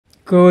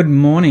Good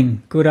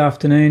morning, good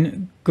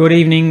afternoon, good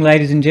evening,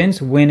 ladies and gents,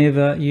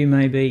 whenever you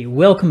may be.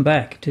 Welcome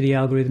back to the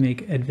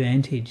Algorithmic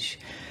Advantage.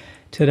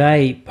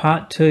 Today,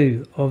 part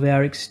two of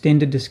our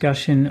extended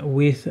discussion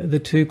with the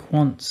two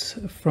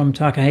quants from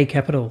Takahe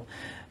Capital,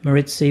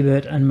 Moritz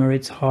Seibert and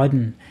Moritz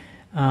Heiden.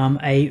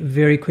 A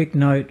very quick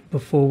note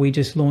before we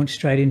just launch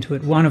straight into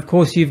it. One, of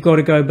course, you've got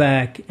to go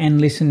back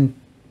and listen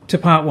to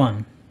part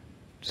one.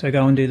 So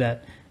go and do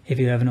that if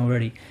you haven't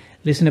already.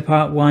 Listen to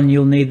part one,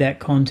 you'll need that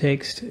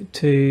context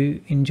to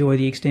enjoy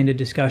the extended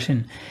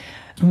discussion.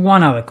 And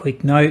one other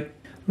quick note,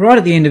 right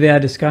at the end of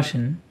our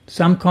discussion,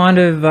 some kind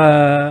of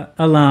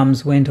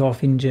alarms went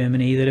off in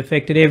Germany that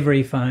affected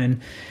every phone,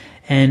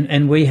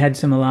 and we had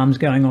some alarms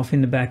going off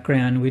in the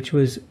background, which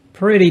was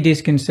pretty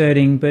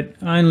disconcerting, but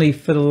only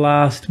for the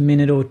last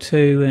minute or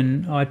two,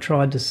 and I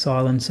tried to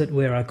silence it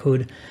where I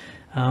could.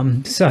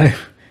 So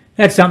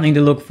that's something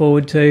to look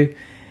forward to.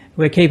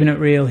 We're keeping it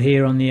real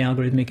here on the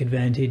Algorithmic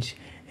Advantage.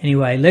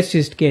 Anyway, let's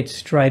just get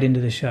straight into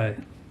the show.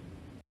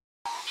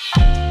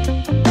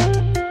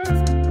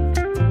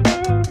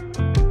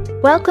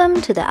 Welcome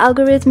to the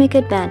Algorithmic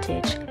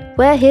Advantage.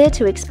 We're here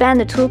to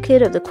expand the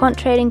toolkit of the quant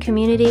trading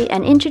community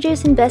and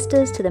introduce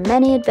investors to the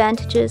many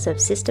advantages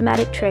of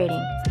systematic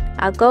trading.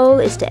 Our goal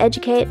is to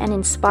educate and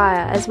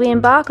inspire as we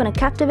embark on a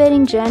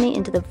captivating journey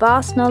into the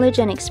vast knowledge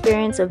and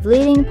experience of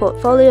leading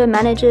portfolio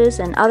managers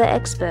and other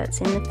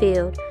experts in the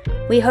field.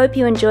 We hope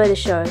you enjoy the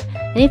show,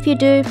 and if you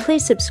do,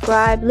 please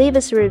subscribe, leave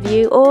us a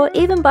review, or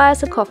even buy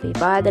us a coffee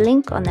via the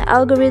link on the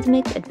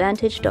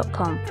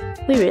algorithmicadvantage.com.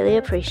 We really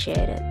appreciate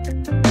it.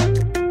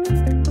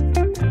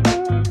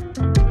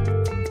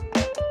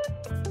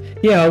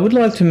 Yeah, I would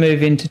like to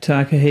move into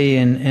Takahe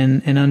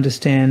and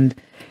understand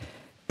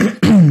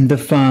the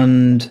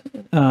fund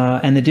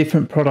and the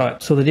different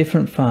products or the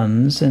different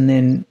funds, and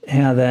then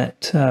how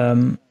that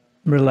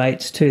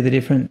relates to the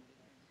different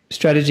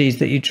strategies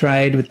that you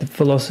trade, with the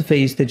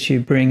philosophies that you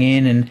bring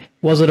in, and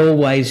was it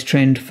always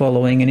trend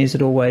following, and is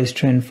it always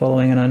trend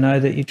following? And I know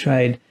that you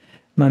trade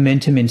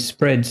momentum in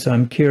spreads, so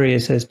I'm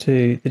curious as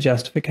to the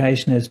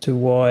justification as to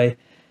why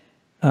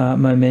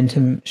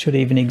momentum should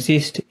even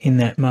exist in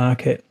that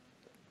market.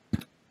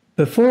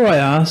 Before I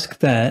ask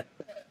that,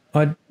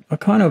 I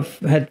kind of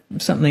had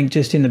something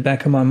just in the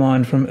back of my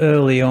mind from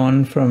early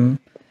on from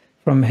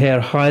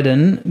Herr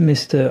Heiden,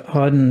 Mr.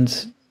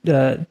 Heiden's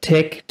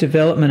tech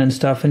development and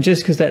stuff, and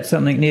just because that's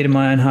something near to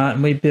my own heart,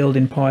 and we build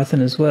in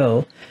Python as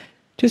well.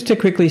 Just to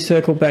quickly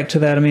circle back to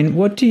that, I mean,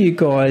 what do you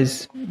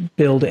guys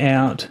build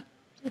out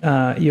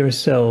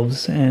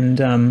yourselves, and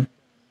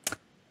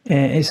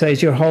so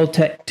is your whole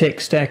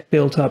tech stack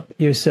built up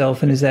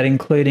yourself, and is that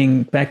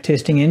including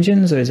backtesting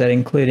engines, or is that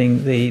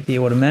including the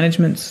order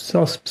management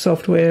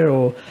software,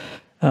 or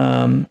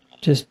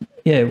just,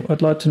 yeah,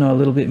 I'd like to know a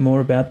little bit more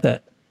about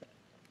that.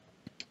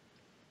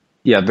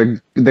 Yeah,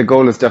 the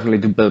goal is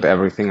definitely to build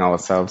everything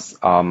ourselves.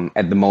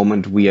 At the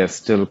moment, we are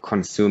still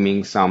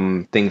consuming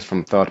some things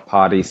from third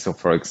parties. So,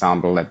 for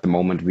example, at the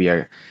moment, we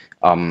are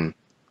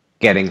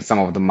getting some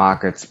of the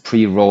markets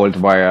pre-rolled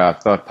via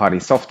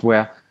third-party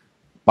software.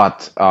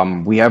 But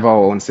we have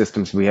our own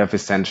systems. We have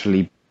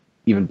essentially,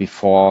 even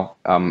before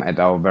at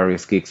our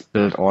various gigs,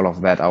 built all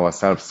of that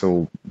ourselves.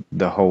 So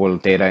the whole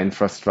data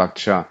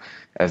infrastructure,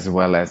 as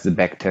well as the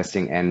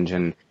backtesting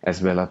engine,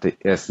 as well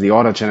as the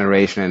order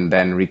generation and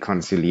then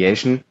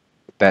reconciliation.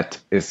 That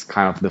is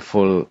kind of the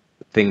full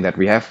thing that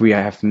we have. We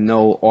have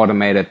no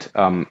automated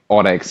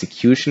order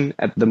execution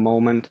at the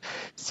moment.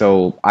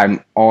 So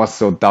I'm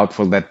also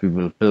doubtful that we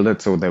will build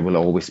it. So there will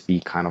always be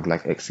kind of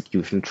like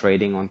execution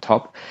trading on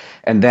top.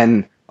 And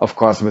then, of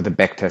course, with the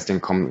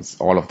backtesting comes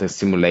all of the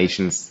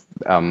simulations,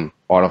 all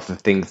of the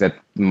things that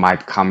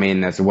might come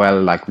in as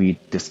well. Like we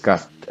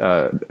discussed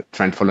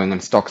trend following on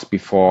stocks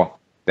before.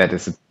 That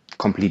is a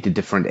completely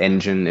different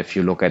engine if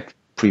you look at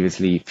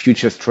previously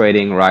futures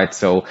trading, right?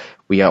 So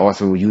we are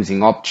also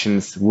using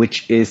options,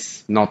 which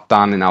is not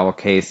done in our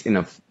case in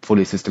a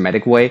fully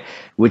systematic way,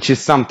 which is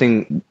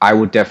something I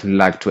would definitely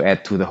like to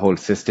add to the whole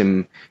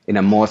system in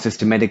a more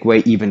systematic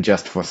way, even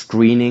just for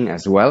screening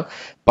as well.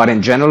 But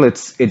in general,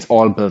 it's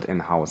all built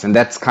in-house. And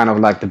that's kind of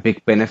like the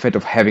big benefit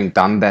of having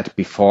done that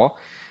before.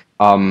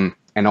 And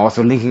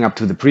also linking up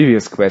to the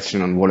previous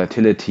question on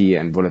volatility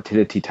and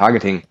volatility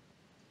targeting.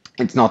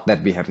 It's not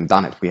that we haven't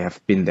done it. We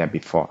have been there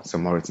before. So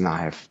Moritz and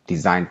I have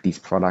designed these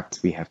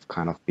products. We have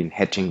kind of been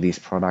hedging these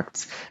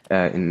products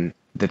in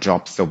the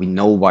jobs. So we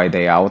know why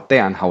they are out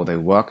there and how they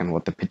work and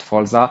what the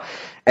pitfalls are.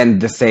 And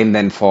the same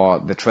then for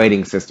the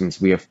trading systems.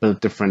 We have built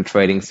different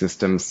trading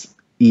systems,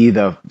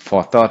 either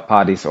for third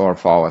parties or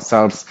for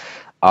ourselves.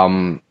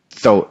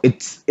 So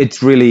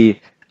it's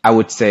really, I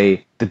would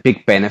say, the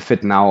big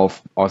benefit now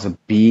of also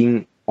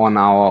being on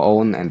our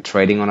own and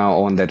trading on our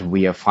own, that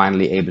we are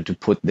finally able to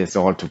put this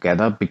all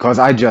together, because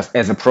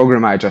as a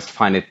programmer, I just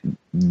find it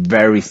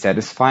very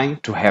satisfying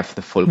to have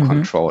the full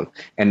control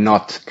and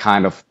not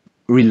kind of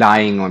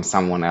relying on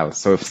someone else.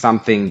 So if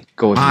something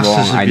goes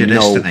wrong, I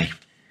know. Destiny.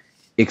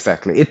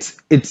 Exactly.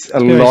 It's a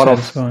lot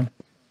of,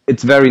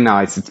 it's very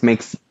nice. It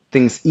makes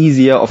things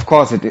easier. Of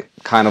course, it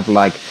kind of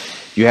like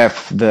you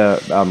have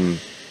the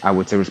I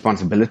would say,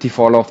 responsibility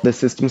for all of the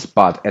systems,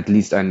 but at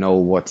least I know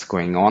what's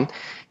going on.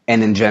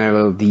 And in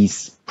general,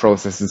 these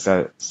processes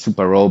are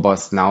super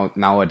robust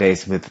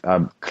nowadays with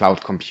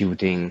cloud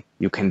computing.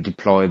 You can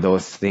deploy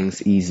those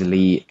things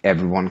easily.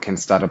 Everyone can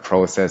start a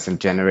process and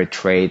generate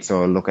trades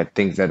or look at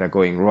things that are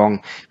going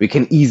wrong. We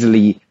can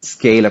easily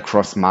scale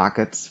across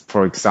markets.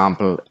 For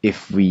example,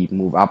 if we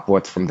move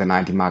upwards from the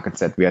 90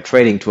 markets that we are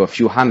trading to a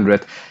few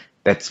hundred,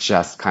 that's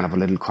just kind of a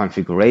little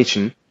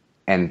configuration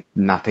and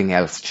nothing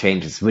else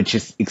changes, which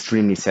is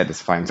extremely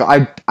satisfying. So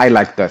I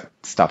like that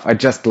stuff. I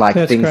just like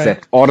things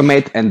that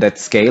automate and that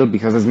scale,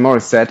 because as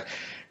Moritz said,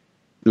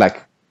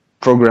 like,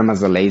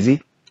 programmers are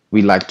lazy.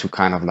 We like to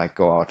kind of like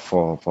go out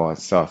for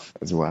surf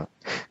as well.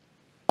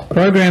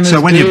 Programmers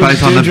so when you're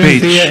both on the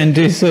drink beach beer and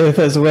do surf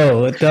as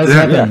well. It does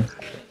happen.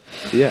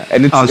 Yeah,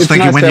 and I was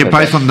thinking, nice when you're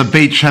both that. on the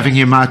beach having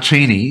your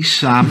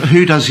martinis,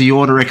 who does the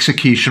order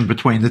execution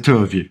between the two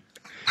of you?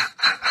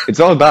 It's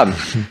all done.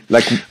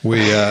 Like we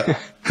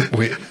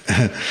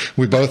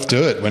both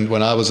do it.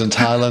 When I was in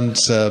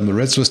Thailand,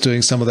 Moritz was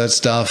doing some of that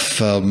stuff,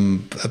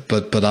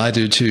 but I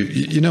do too.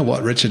 You know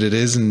what, Richard? It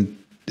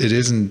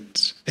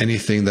isn't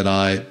anything that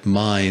I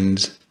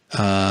mind,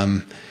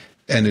 and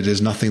it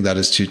is nothing that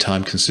is too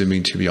time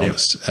consuming, to be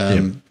honest.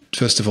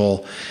 First of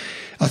all,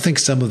 I think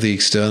some of the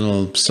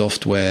external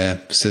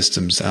software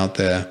systems out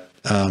there,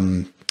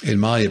 in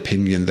my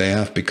opinion, they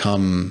have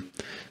become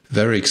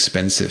very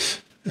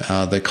expensive.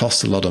 They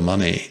cost a lot of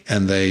money,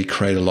 and they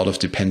create a lot of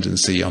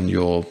dependency on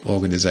your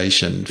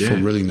organization for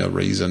really no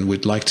reason.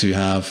 We'd like to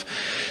have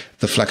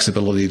the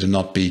flexibility to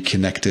not be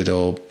connected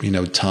or,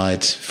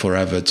 tied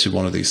forever to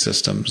one of these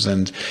systems.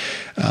 And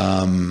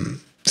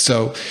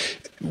so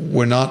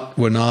we're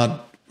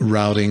not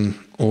routing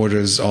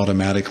orders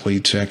automatically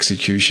to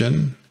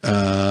execution.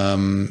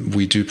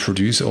 We do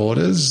produce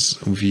orders.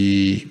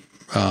 We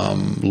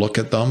look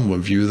at them,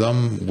 review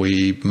them.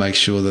 We make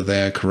sure that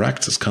they're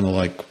correct. It's kind of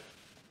like,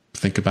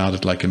 think about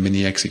it like a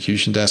mini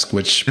execution desk,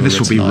 which... And this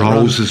will be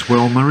roles as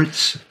well,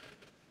 Moritz?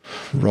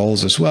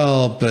 Roles as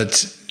well,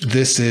 but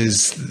this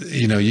is,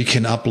 you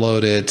can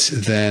upload it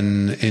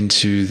then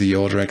into the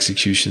order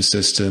execution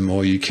system,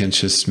 or you can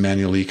just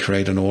manually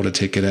create an order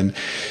ticket. And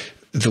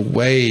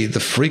the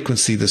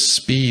frequency, the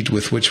speed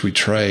with which we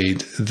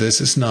trade,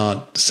 this is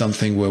not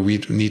something where we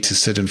need to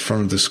sit in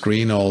front of the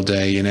screen all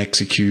day and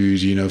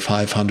execute,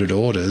 500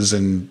 orders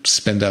and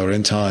spend our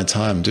entire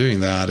time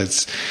doing that.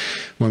 It's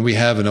when we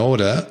have an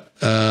order,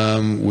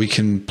 we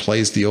can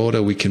place the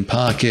order, we can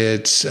park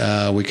it,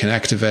 we can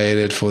activate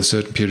it for a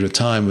certain period of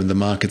time when the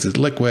market is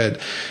liquid,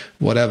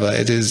 whatever.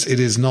 It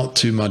is not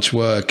too much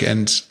work.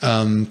 And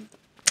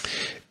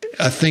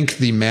I think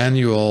the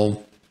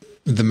manual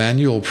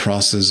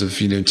process of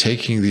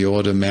taking the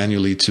order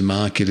manually to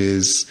market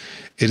is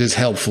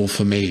helpful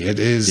for me. It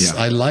is.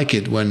 I like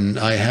it when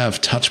I have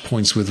touch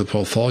points with the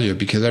portfolio,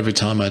 because every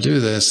time I do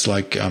this,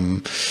 like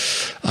I'm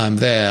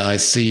there, I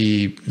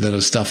see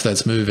the stuff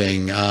that's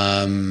moving,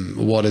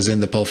 what is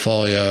in the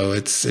portfolio.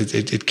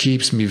 It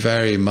keeps me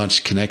very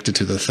much connected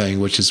to the thing,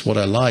 which is what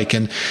I like.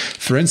 And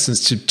for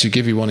instance, to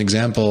give you one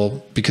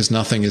example, because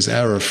nothing is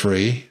error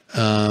free.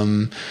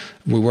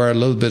 We were a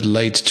little bit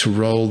late to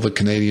roll the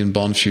Canadian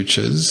bond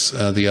futures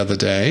the other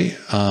day.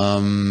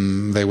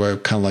 They were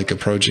kind of like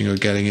approaching or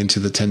getting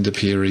into the tender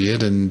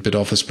period, and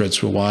bid-offer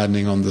spreads were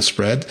widening on the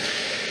spread.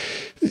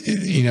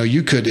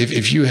 You could,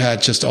 if you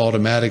had just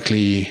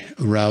automatically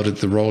routed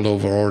the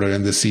rollover order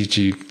in the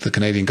CG, the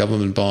Canadian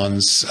government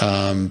bonds,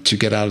 to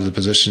get out of the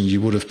position, you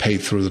would have paid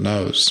through the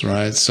nose,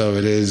 right? So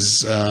it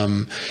is,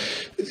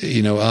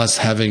 us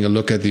having a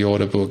look at the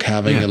order book,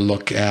 having a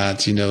look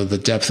at,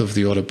 the depth of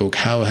the order book,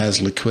 how has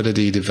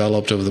liquidity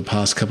developed over the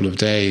past couple of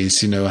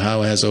days,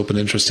 how has open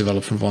interest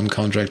developed from one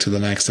contract to the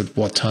next, at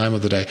what time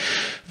of the day.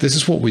 This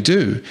is what we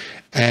do.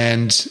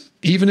 And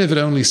even if it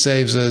only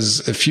saves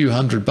us a few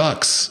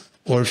 $100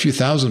 or a few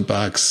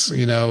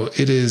 $1,000,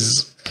 it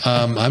is,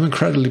 I'm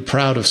incredibly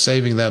proud of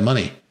saving that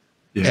money.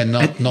 And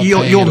not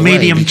your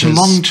medium to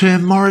long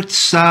term,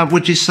 Moritz,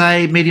 would you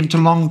say medium to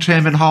long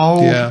term and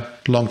hold? Yeah,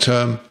 long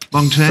term.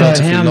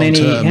 So how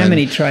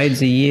many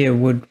trades a year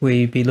would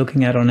we be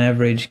looking at on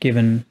average,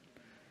 given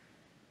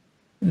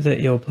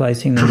that you're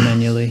placing them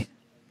manually?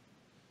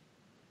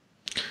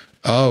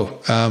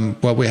 Well,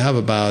 we have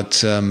about,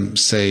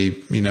 say,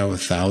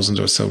 1,000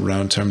 or so,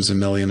 round terms, 1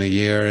 million a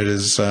year. It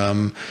is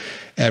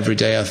every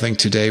day. I think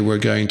today we're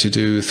going to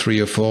do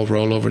 3 or 4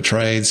 rollover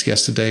trades.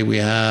 Yesterday we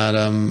had,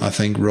 I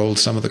think, rolled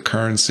some of the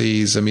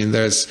currencies. I mean,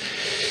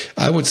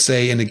 I would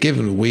say in a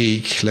given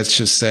week, let's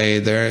just say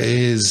there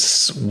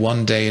is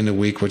one day in a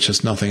week where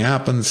just nothing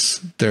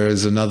happens. There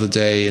is another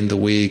day in the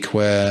week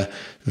where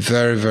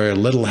very, very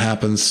little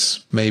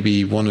happens,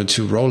 maybe 1 or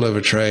 2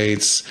 rollover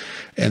trades.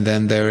 And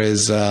then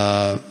there's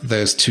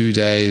 2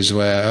 days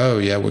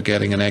where, we're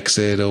getting an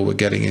exit, or we're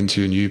getting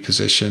into a new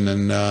position,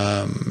 and,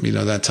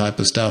 that type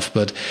of stuff.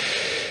 But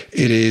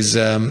it is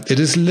a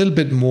little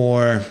bit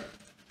more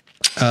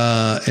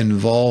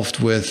involved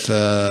with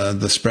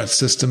the spread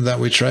system that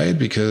we trade,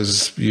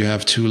 because you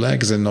have two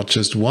legs and not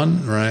just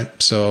one, right?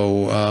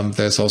 So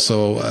there's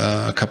also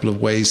a couple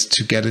of ways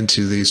to get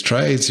into these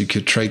trades. You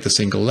could trade the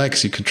single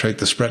legs, you can trade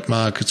the spread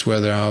markets where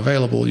they are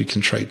available, you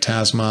can trade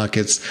TAS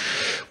markets.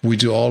 We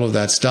do all of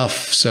that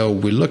stuff. So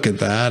we look at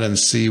that and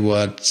see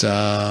what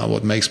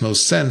makes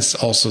most sense.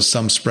 Also,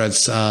 some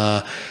spreads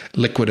are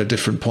liquid at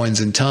different points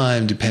in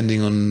time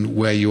depending on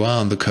where you are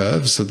on the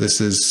curve. So this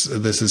is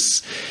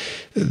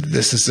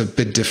a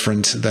bit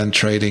different than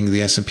trading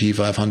the S&P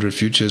 500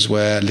 futures,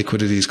 where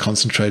liquidity is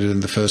concentrated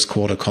in the first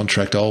quarter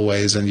contract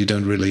always, and you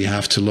don't really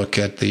have to look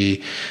at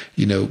the,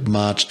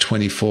 March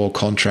 24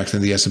 contract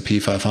in the S&P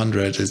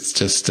 500. It's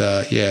just,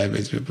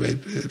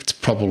 it's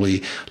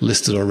probably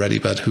listed already,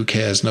 but who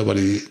cares?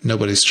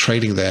 Nobody's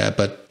trading there.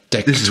 But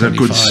this is a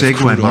good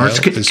segue, Moritz.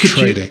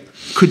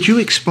 Could you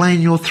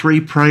explain your three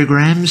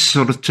programs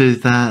sort of to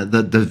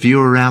the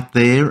viewer out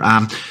there?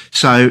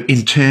 So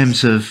in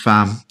terms of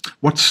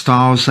what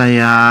styles they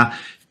are,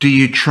 do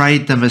you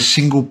trade them as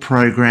single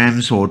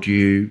programs, or do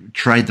you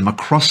trade them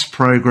across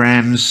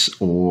programs,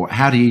 or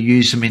how do you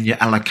use them in your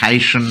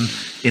allocation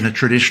in a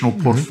traditional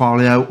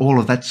portfolio, all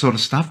of that sort of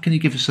stuff? Can you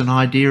give us an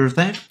idea of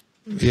that?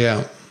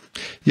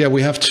 Yeah,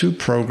 we have two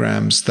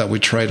programs that we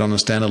trade on a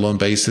standalone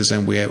basis,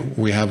 and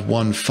we have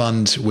one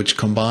fund which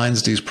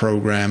combines these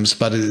programs,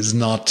 but it is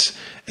not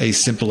a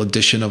simple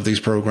addition of these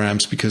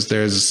programs, because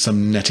there's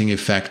some netting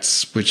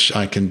effects which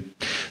I can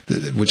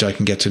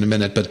get to in a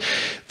minute. But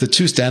the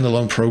two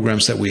standalone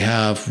programs that we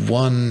have,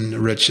 one,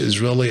 Rich, is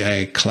really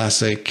a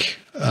classic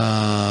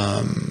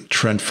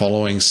trend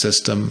following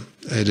system.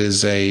 It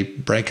is a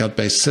breakout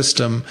based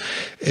system.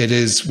 It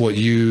is what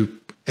you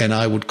and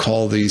I would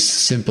call these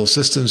simple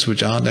systems,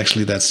 which aren't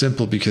actually that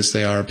simple because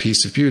they are a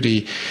piece of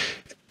beauty.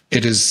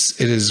 It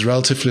is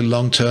relatively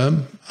long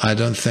term. I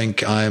don't think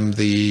there's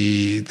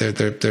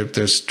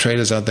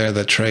traders out there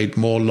that trade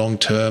more long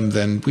term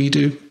than we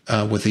do,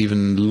 with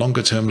even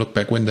longer term look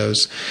back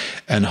windows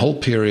and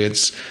hold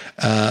periods.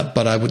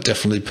 But I would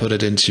definitely put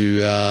it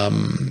into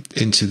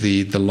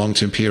the long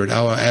term period.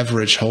 Our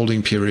average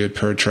holding period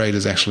per trade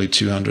is actually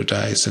 200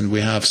 days, and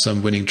we have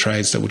some winning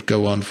trades that would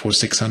go on for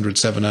 600,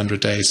 700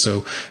 days.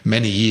 So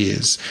many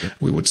years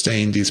we would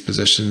stay in these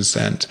positions.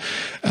 And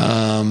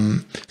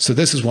so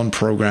this is one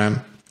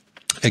program.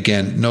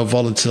 Again, no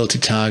volatility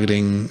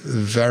targeting,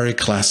 very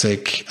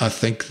classic. I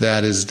think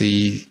that is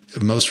the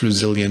most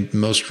resilient,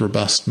 most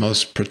robust,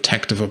 most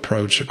protective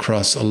approach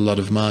across a lot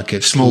of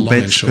markets. Small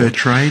bets per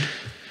trade?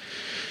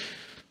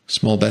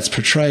 Small bets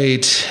per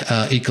trade,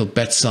 equal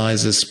bet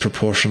sizes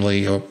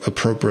proportionally or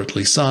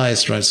appropriately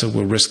sized, right? So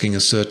we're risking a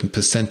certain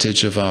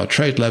percentage of our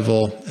trade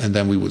level, and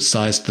then we would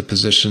size the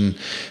position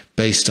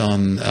based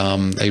on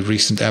a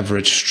recent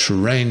average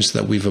true range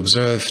that we've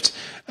observed,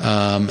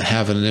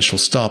 have an initial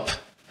stop,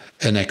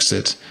 an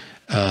exit.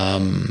 So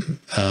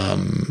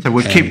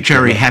we'll keep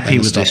Jerry happy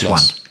with this one.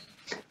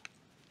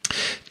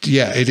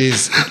 Yeah, it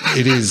is.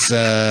 It is.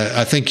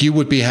 I think you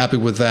would be happy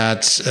with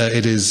that.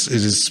 It is.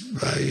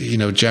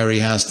 Jerry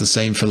has the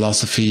same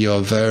philosophy,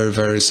 or very,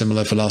 very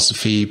similar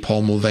philosophy.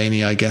 Paul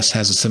Mulvaney, I guess,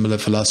 has a similar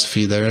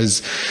philosophy. There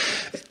is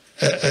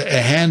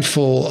a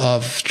handful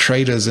of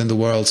traders in the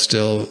world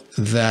still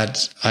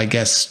that, I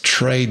guess,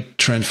 trade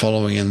trend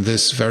following in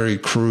this very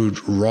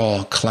crude,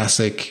 raw,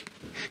 classic,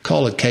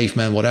 call it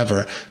caveman,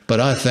 whatever. But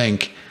I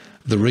think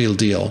the real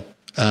deal.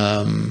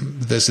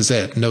 This is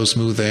it. No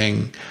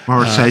smoothing.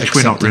 Moritz H,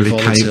 we're not really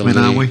cavemen,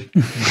 are we?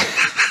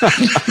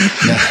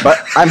 But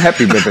I'm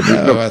happy with it.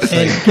 No,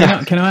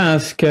 can I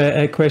ask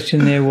a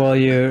question there while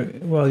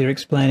you're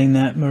explaining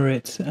that,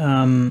 Moritz?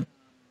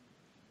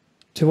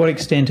 To what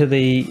extent are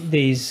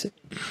these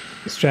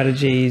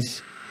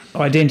strategies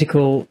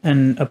identical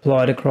and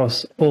applied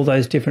across all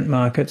those different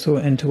markets,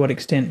 and to what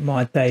extent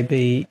might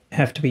they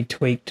have to be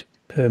tweaked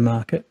per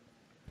market?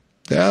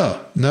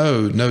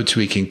 No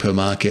tweaking per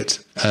market.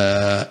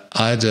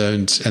 I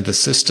don't, and the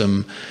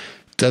system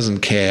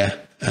doesn't care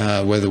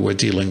whether we're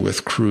dealing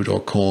with crude or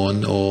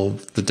corn or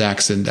the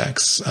DAX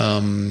index.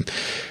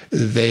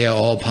 They are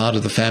all part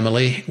of the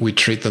family. We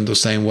treat them the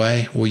same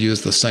way. We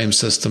use the same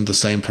system, the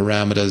same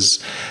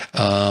parameters,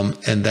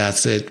 and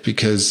that's it.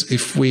 Because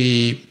if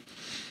we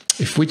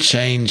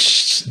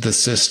change the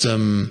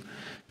system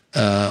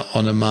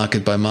on a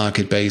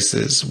market-by-market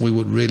basis, we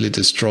would really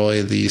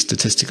destroy the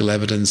statistical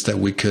evidence that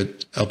we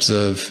could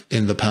observe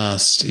in the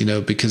past,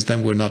 because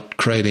then we're not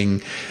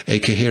creating a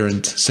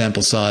coherent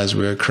sample size.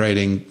 We're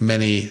creating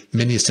many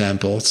mini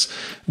samples,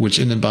 which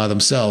in and by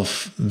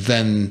themselves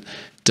then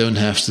don't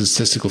have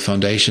statistical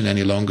foundation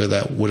any longer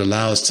that would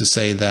allow us to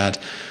say that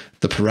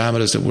the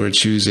parameters that we're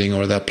choosing,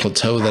 or that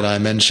plateau that I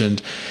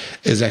mentioned,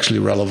 is actually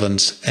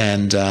relevant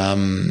and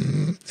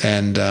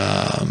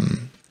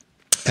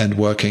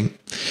working.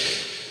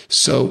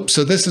 So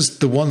this is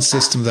the one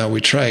system that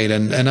we trade,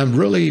 and I'm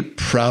really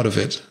proud of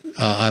it,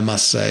 I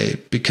must say,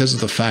 because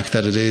of the fact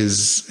that it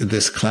is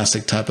this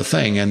classic type of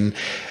thing. And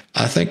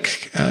I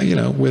think,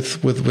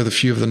 with a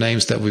few of the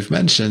names that we've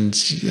mentioned,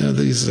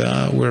 these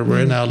we're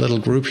in our little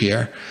group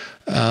here.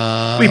 We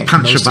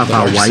punch above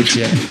our weight.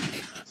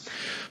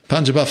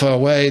 Punch above our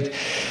weight.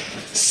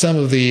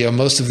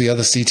 Most of the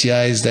other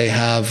CTIs, they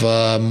have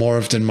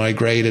morphed and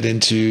migrated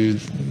into,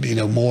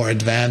 more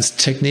advanced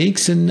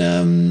techniques, and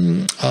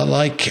I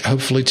like,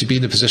 hopefully, to be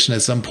in a position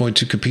at some point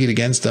to compete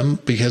against them,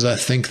 because I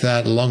think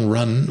that long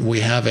run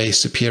we have a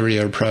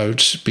superior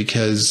approach,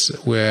 because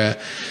we're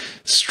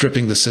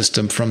stripping the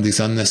system from these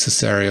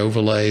unnecessary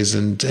overlays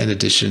and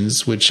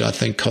additions, which I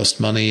think cost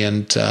money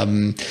and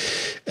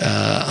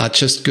are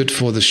just good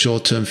for the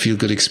short-term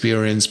feel-good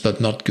experience,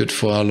 but not good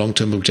for our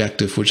long-term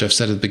objective, which I've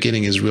said at the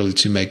beginning is really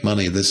to make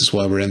money. This is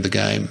why we're in the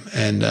game.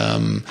 And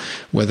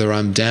whether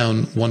I'm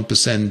down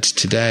 1%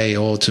 today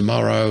or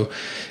tomorrow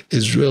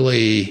is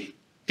really,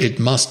 it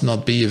must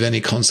not be of any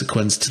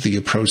consequence to the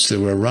approach that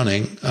we're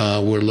running.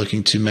 We're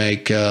looking to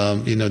make,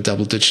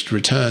 double-digit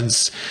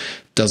returns.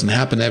 Doesn't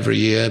happen every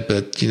year,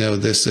 but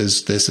this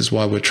is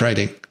why we're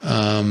trading.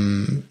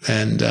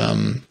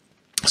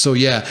 So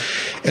yeah,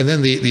 and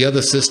then the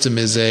other system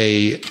is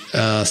a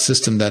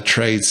system that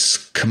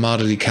trades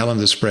commodity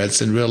calendar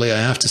spreads. And really, I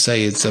have to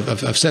say,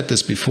 I've said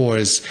this before,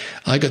 is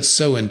I got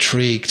so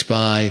intrigued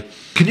by.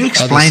 Can you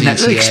explain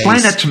that?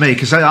 Explain that to me,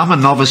 because I'm a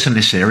novice in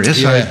this area.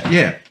 So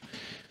yeah.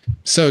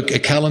 So a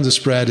calendar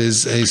spread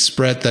is a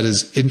spread that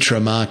is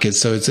intra-market.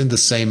 So it's in the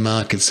same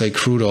market, say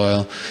crude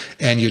oil,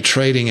 and you're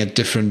trading at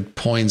different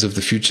points of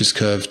the futures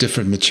curve,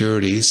 different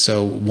maturities.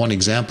 So one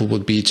example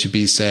would be to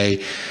be,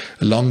 say,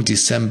 long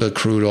December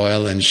crude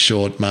oil and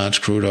short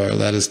March crude oil.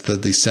 That is the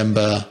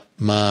December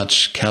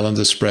March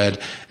calendar spread.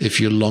 If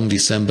you're long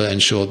December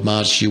and short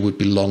March, you would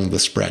be long the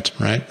spread,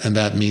 right? And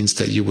that means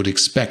that you would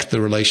expect the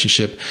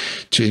relationship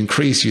to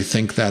increase. You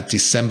think that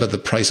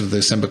the price of the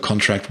December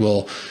contract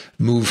will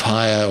move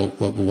higher,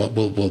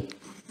 will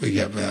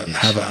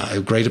have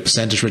a greater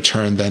percentage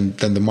return than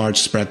the March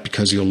spread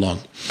because you're long.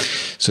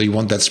 So you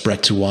want that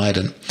spread to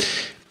widen.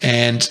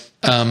 And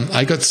by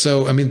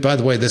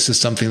the way, this is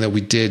something that we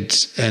did,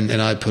 and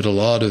I put a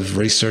lot of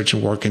research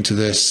and work into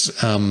this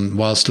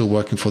while still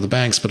working for the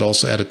banks, but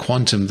also at a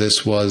Quantum.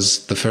 This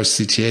was the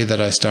first CTA that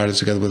I started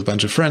together with a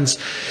bunch of friends.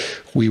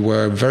 We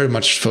were very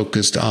much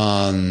focused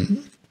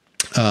on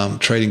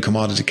trading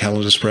commodity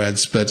calendar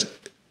spreads, but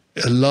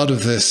a lot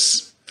of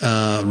this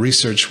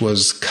research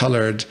was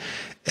colored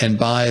and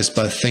biased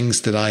by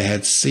things that I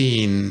had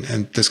seen.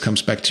 And this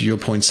comes back to your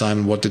point,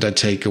 Simon. What did I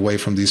take away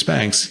from these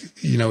banks?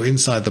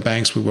 Inside the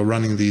banks, we were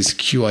running these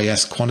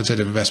QIS,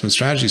 quantitative investment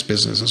strategies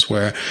businesses,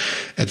 where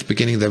at the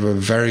beginning they were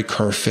very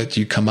curve fit.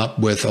 You come up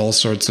with all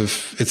sorts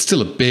of, it's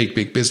still a big,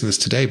 big business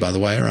today, by the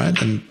way, right?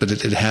 But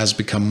it has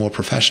become more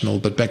professional.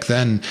 But back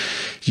then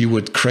you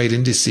would create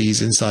indices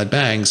inside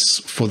banks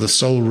for the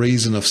sole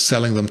reason of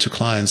selling them to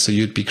clients. So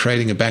you'd be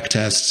creating a back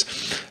test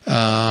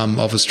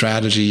of a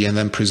strategy and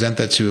then present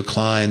that to a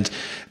client,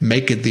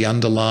 make it the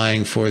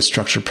underlying for a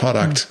structured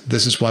product.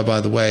 This is why,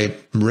 by the way,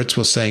 Moritz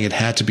was saying it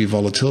had to be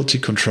volatility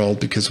controlled,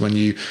 because when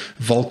you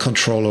vol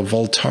control or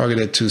vol target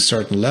it to a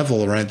certain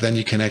level, right, then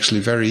you can actually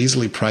very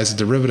easily price a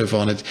derivative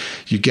on it.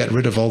 You get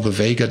rid of all the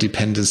Vega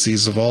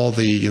dependencies of all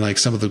the, like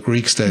some of the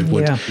Greeks that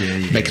would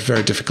make it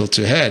very difficult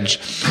to hedge.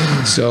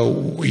 So,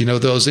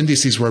 those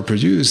indices were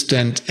produced,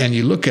 and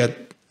you look at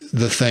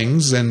the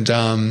things, and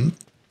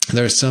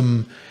there's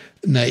some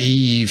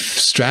naive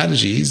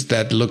strategies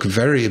that look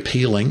very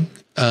appealing.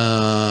 We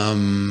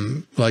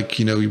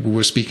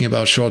were speaking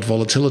about short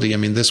volatility. I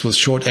mean, this was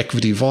short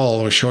equity vol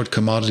or short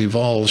commodity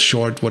vol,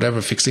 short whatever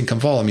fixed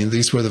income vol. I mean,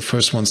 these were the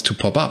first ones to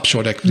pop up,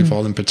 short equity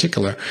vol in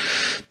particular,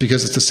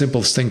 because it's the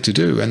simplest thing to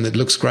do. And it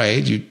looks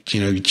great. You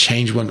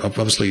change one,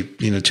 obviously,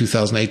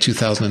 2008,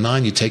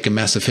 2009, you take a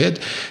massive hit.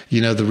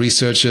 The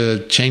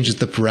researcher changes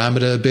the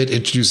parameter a bit,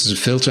 introduces a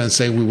filter and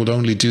say, we would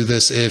only do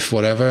this if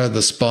whatever,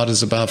 the spot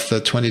is above the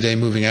 20-day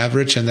moving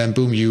average. And then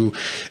boom, you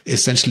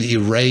essentially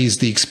erase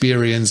the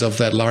experience of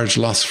that large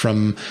loss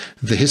from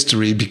the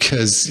history,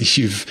 because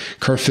you've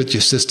curve fit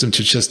your system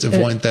to just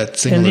avoid that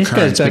single occurrence. And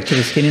this goes back to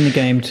the skin in the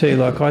game too.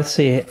 Like, I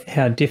see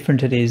how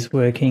different it is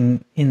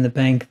working in the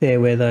bank there,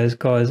 where those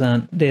guys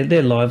aren't,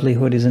 their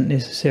livelihood isn't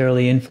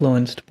necessarily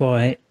influenced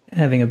by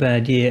having a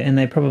bad year, and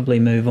they probably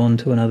move on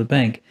to another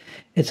bank.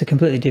 It's a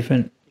completely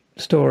different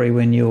story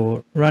when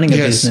you're running a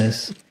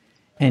business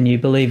and you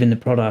believe in the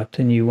product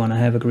and you want to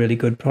have a really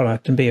good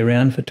product and be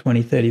around for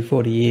 20, 30,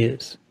 40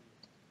 years.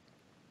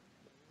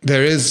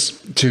 There is,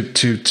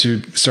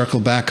 to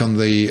circle back on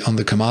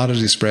the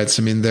commodity spreads.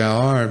 I mean, there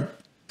are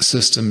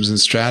systems and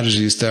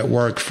strategies that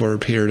work for a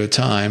period of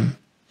time,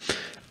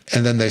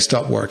 and then they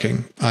stop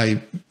working.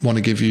 I want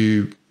to give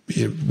you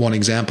one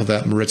example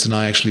that Moritz and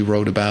I actually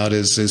wrote about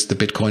is the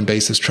Bitcoin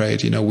basis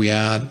trade. We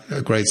had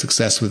a great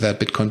success with that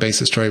Bitcoin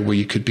basis trade where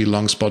you could be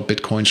long spot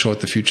Bitcoin,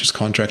 short the futures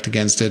contract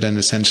against it, and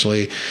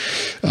essentially,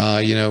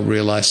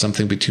 realize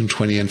something between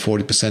 20 and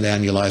 40%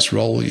 annualized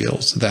roll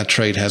yields. That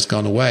trade has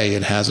gone away.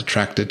 It has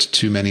attracted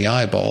too many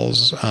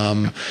eyeballs.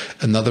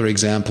 Another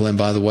example, and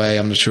by the way,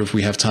 I'm not sure if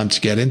we have time to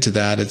get into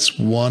that. It's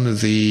one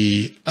of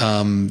the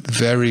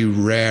very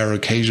rare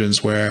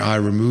occasions where I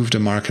removed a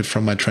market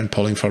from my trend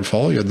polling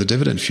portfolio, the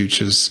dividend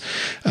futures,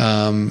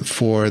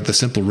 for the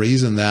simple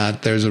reason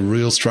that there's a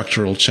real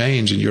structural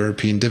change in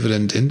European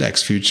dividend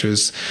index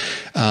futures.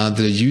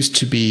 There used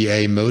to be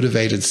a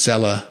motivated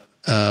seller,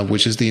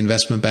 which is the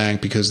investment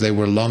bank, because they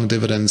were long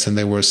dividends and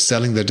they were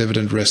selling their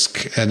dividend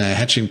risk in a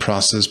hedging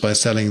process by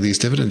selling these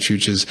dividend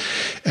futures.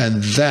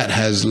 And that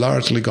has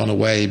largely gone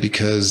away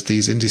because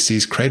these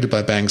indices created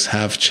by banks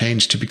have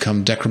changed to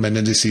become decrement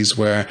indices,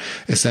 where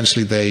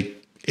essentially they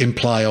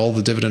imply all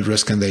the dividend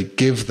risk and they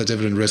give the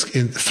dividend risk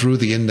through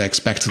the index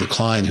back to the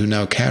client who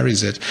now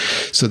carries it.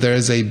 So there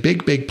is a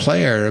big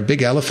player, a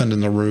big elephant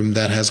in the room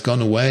that has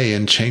gone away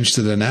and changed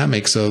the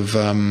dynamics of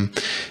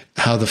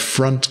how the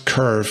front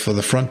curve, or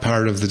the front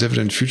part of the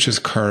dividend futures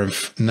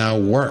curve, now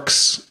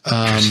works.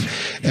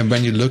 And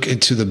when you look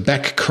into the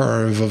back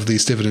curve of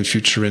these dividend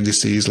future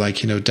indices, like,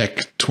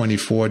 DEC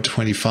 24,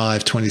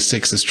 25,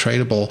 26 is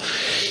tradable.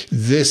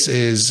 This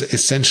is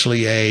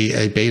essentially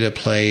a beta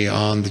play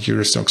on the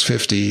Eurostoxx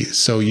 50.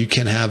 So you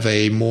can have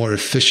a more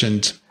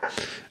efficient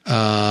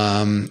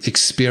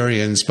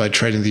experience by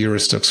trading the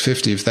Eurostoxx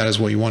 50 if that is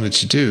what you wanted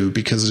to do,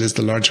 because it is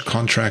the larger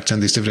contract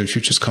and these dividend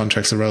futures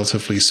contracts are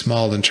relatively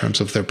small in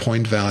terms of their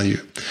point value.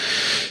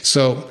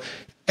 So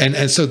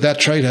and so that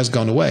trade has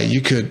gone away.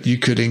 You could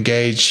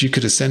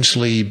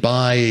essentially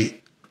buy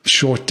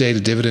short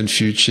dated dividend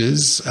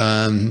futures,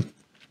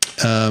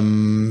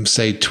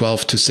 say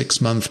 12 to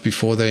 6 months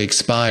before they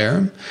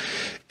expire.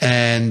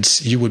 And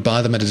you would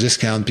buy them at a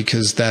discount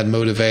because that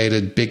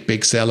motivated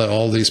big seller,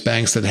 all these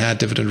banks that had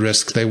dividend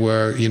risk, they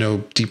were,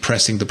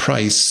 depressing the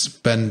price,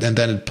 and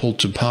then it pulled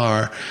to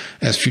par,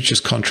 as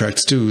futures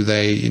contracts do.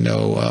 They,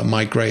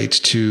 migrate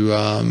to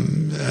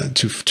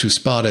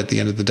spot at the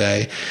end of the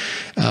day,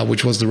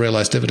 which was the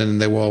realized dividend, and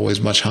they were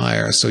always much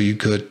higher. So you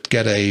could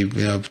get a,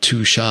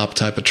 too sharp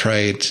type of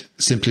trade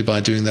simply by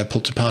doing that pull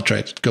to par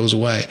trade. It goes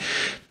away.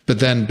 But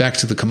then back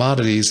to the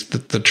commodities,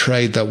 the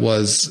trade that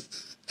was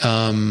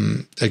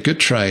a good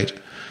trade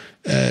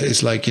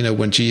is like,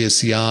 when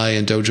GSCI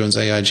and Dow Jones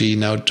AIG,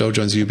 now Dow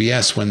Jones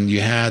UBS, when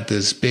you had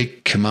this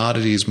big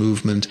commodities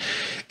movement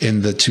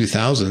in the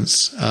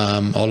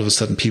 2000s, all of a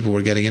sudden people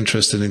were getting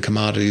interested in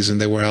commodities and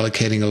they were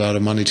allocating a lot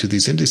of money to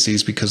these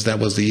indices because that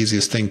was the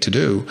easiest thing to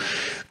do.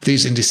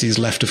 These indices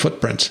left a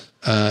footprint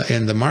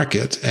in the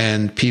market,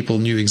 and people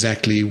knew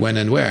exactly when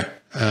and where.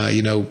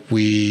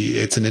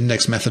 It's an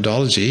index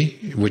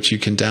methodology, which you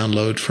can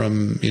download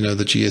from,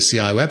 the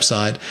GSCI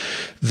website,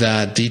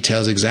 that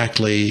details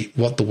exactly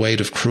what the weight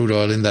of crude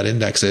oil in that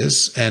index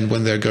is and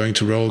when they're going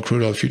to roll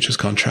crude oil futures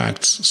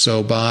contracts.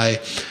 So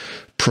by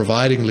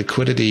providing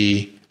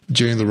liquidity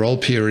during the roll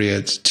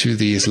period to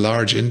these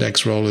large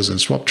index rollers and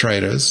swap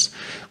traders,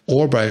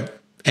 or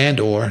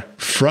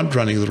front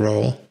running the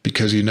roll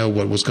because you know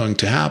what was going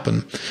to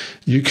happen,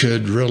 you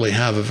could really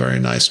have a very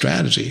nice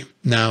strategy.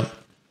 Now,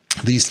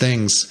 these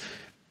things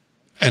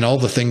and all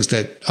the things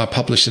that are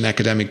published in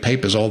academic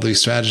papers, all these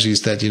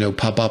strategies that,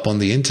 pop up on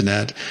the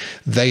internet,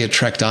 they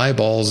attract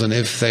eyeballs. And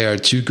if they are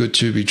too good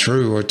to be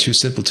true or too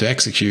simple to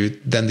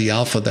execute, then the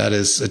alpha that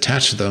is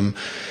attached to them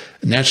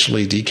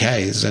naturally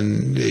decays.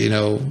 And,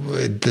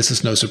 this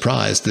is no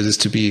surprise. That is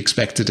to be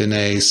expected in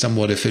a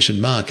somewhat efficient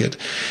market.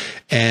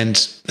 And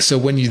so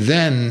when you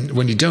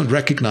don't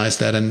recognize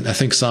that, and I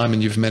think,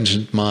 Simon, you've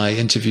mentioned my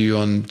interview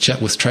on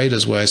Chat with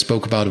Traders where I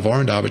spoke about a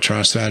warrant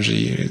arbitrage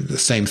strategy, the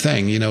same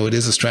thing. It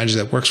is a strategy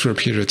that works for a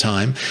period of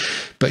time,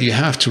 but you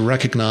have to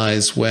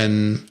recognize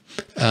when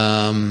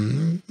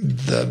the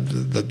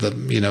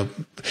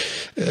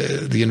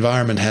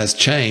environment has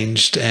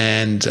changed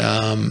and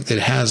it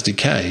has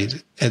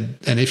decayed.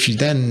 And if you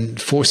then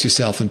force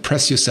yourself and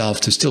press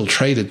yourself to still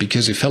trade it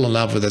because you fell in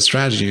love with that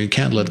strategy and you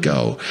can't let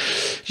go,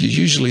 you're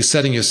usually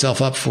setting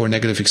yourself up for a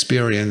negative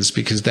experience,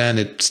 because then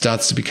it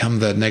starts to become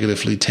that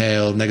negatively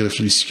tailed,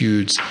 negatively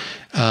skewed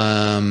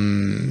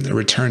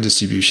return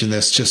distribution.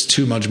 There's just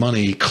too much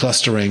money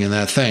clustering in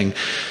that thing.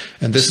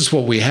 And this is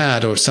what we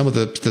had, or some of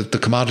the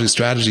commodity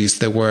strategies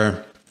that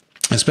were,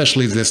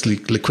 especially this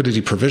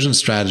liquidity provision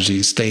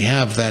strategies, they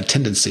have that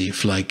tendency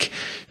of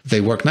they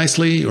work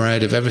nicely,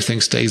 right? If everything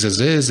stays as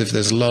is, if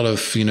there's a lot of,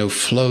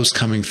 flows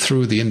coming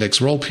through the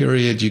index roll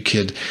period, you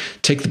could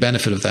take the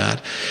benefit of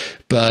that.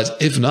 But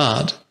if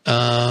not,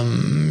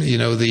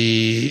 it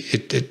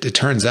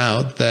turns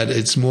out that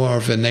it's more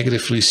of a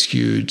negatively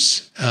skewed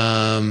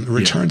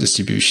return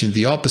distribution,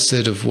 the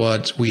opposite of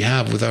what we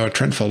have with our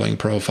trend following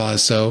profile.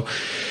 So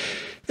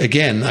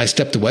again, I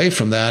stepped away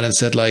from that and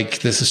said,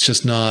 this is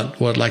just not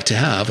what I'd like to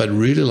have. I'd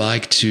really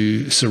like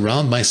to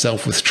surround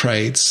myself with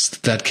trades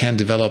that can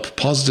develop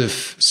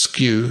positive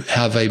skew,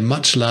 have a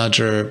much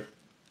larger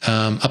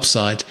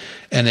upside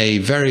and a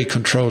very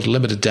controlled,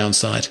 limited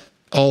downside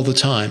all the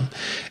time.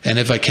 And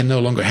if I can no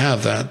longer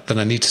have that, then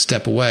I need to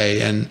step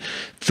away. And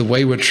the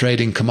way we're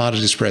trading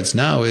commodity spreads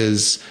now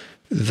is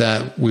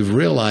that we're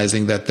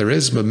realizing that there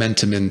is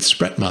momentum in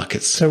spread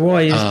markets. So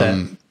why is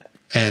that?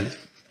 And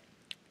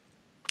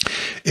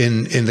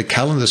in the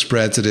calendar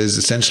spreads, it is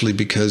essentially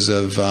because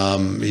of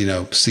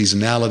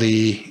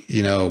seasonality.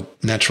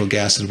 Natural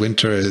gas in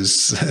winter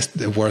is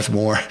worth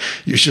more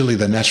usually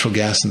than natural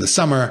gas in the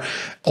summer.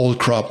 Old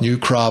crop, new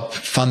crop,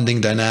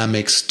 funding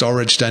dynamics,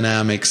 storage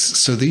dynamics.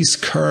 So these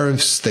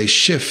curves, they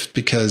shift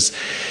because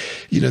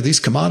these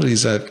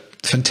commodities are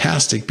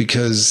fantastic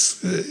because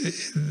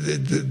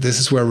this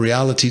is where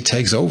reality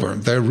takes over.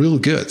 They're real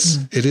goods.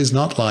 It is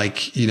not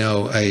like,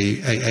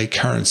 a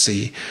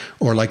currency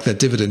or like the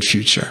dividend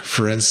future,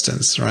 for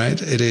instance,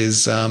 right? It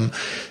is,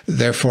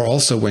 therefore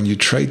also when you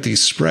trade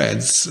these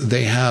spreads,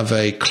 they have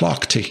a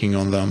clock ticking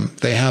on them.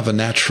 They have a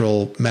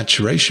natural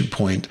maturation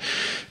point.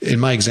 In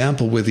my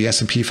example with the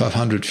S&P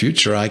 500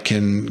 future, I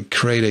can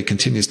create a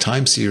continuous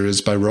time series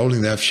by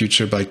rolling that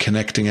future by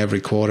connecting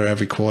every quarter,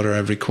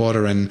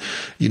 and,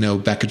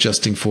 back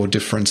adjusting for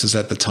differences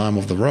at the time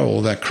of the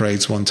roll. That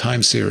creates one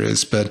time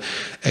series. But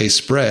a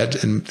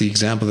spread, in the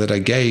example that I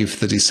gave,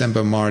 the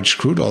December-March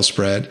crude oil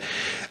spread,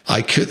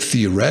 I could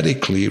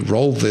theoretically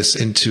roll this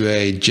into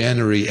a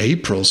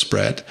January-April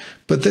spread,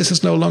 but this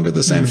is no longer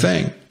the same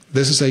thing.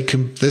 This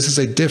is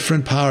a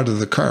different part of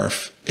the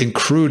curve. In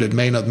crude, it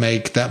may not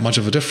make that much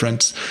of a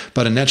difference,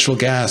 but in natural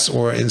gas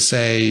or in,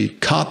 say,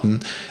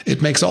 cotton,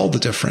 it makes all the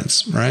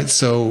difference, right?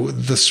 So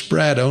the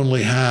spread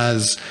only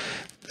has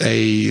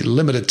a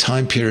limited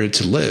time period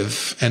to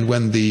live. And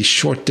when the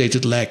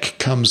short-dated leg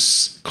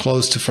comes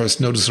close to first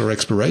notice or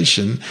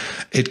expiration,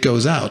 it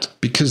goes out,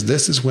 because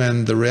this is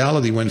when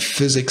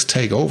physics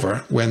take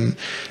over. When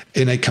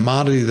in a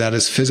commodity that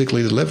is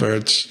physically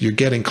delivered, you're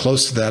getting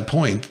close to that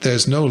point.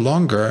 There's no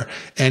longer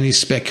any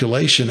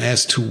speculation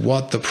as to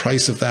what the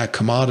price of that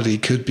commodity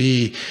could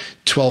be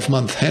 12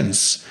 months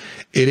hence.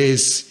 It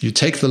is, you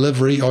take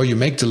delivery or you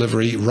make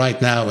delivery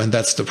right now, and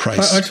that's the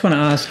price. I just want to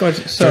ask,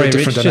 sorry,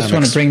 Rich, just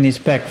want to bring this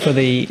back for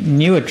the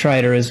newer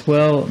trader as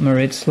well,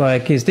 Moritz.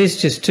 Like, is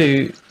this just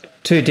too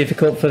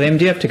difficult for them?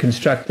 Do you have to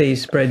construct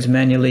these spreads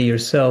manually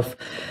yourself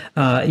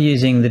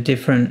using the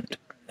different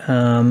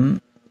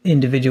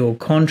individual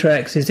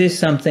contracts? Is this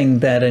something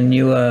that a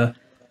newer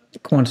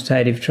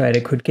quantitative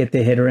trader could get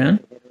their head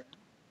around?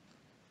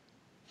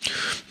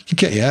 You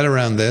get your head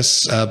around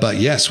this, but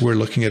yes, we're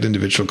looking at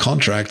individual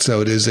contracts.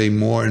 So it is a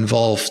more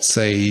involved,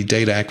 say,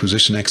 data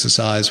acquisition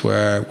exercise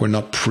where we're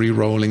not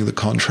pre-rolling the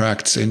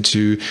contracts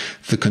into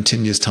the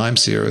continuous time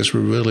series. We're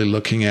really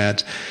looking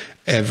at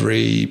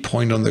every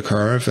point on the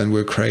curve, and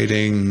we're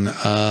creating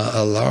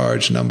a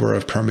large number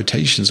of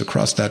permutations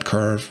across that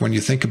curve. When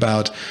you think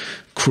about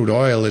crude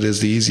oil, it is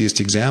the easiest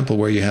example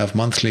where you have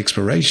monthly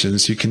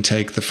expirations. You can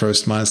take the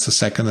first minus the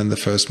second, and the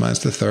first minus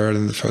the third,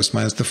 and the first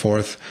minus the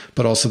fourth,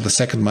 but also the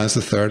second minus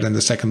the third, and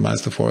the second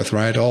minus the fourth,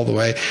 right? All the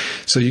way.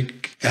 So you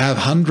have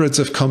hundreds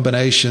of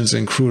combinations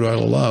in crude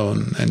oil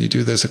alone, and you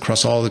do this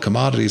across all the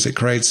commodities. It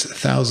creates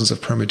thousands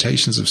of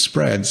permutations of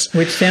spreads.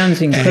 Which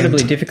sounds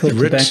incredibly difficult to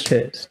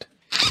backtest.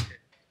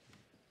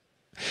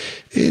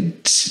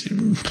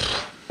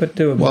 But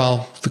doable.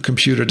 Well, the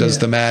computer does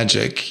the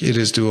magic. It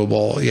is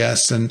doable,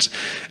 yes. And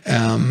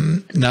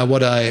now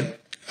what I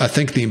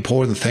think the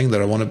important thing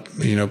that I want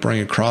to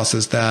bring across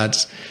is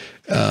that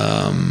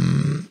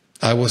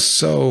I was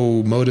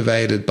so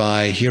motivated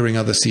by hearing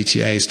other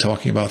CTAs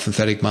talking about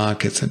synthetic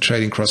markets and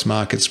trading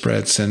cross-market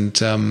spreads and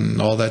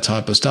all that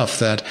type of stuff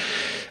that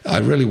I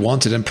really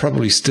wanted and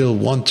probably still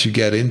want to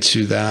get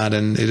into that.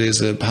 And it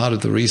is a part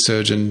of the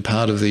research and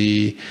part of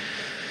the...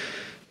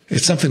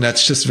 It's something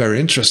that's just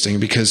very interesting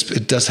because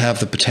it does have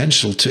the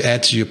potential to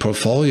add to your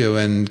portfolio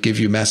and give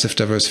you massive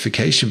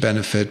diversification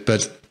benefit.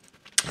 But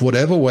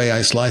whatever way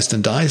I sliced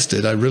and diced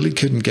it, I really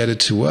couldn't get it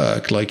to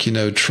work. Like,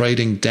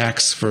 trading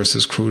DAX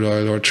versus crude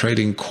oil or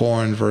trading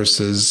corn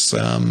versus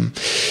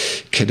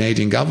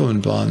Canadian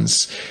government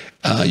bonds.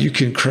 You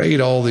can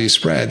create all these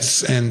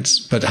spreads,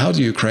 but how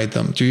do you create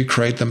them? Do you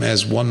create them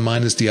as one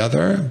minus the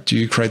other? Do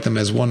you create them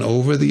as one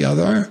over the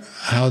other?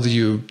 How do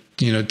you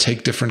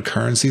take different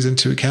currencies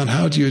into account?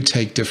 How do you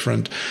take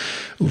different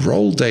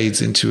roll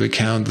dates into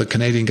account? The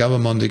Canadian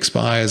government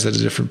expires at a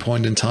different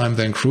point in time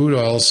than crude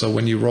oil. So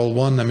when you roll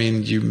one,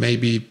 you may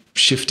be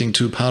shifting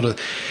to part of...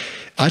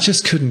 I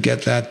just couldn't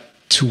get that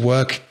to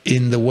work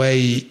in the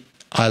way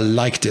I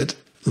liked it.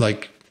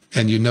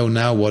 And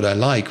now what I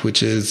like,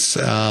 which is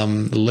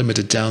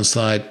limited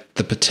downside,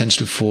 the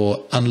potential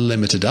for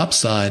unlimited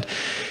upside.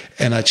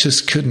 And I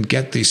just couldn't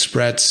get these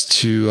spreads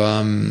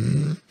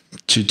to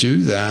do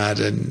that,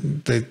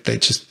 and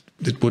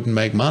it wouldn't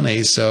make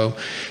money. So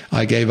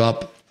I gave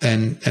up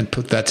and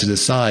put that to the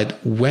side,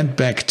 went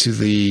back to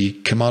the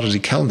commodity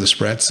calendar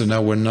spread. So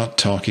now we're not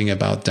talking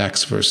about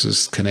DAX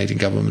versus Canadian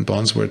government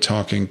bonds. We're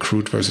talking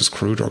crude versus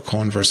crude or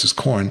corn versus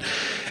corn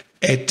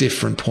at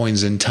different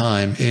points in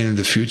time in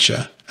the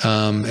future.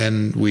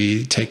 and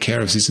we take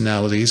care of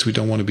seasonalities. We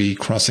don't want to be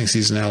crossing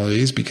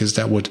seasonalities because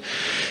that would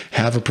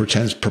have a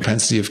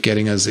propensity of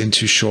getting us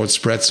into short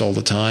spreads all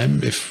the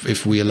time.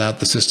 If we allowed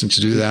the system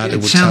to do that, it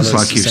would tell us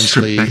sounds like you've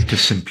stripped back to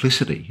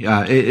simplicity.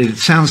 It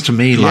sounds to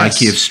me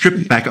like you've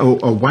stripped back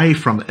away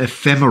from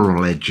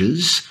ephemeral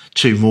edges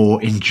to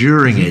more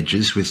enduring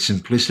edges with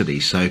simplicity.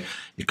 So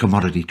your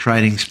commodity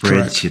trading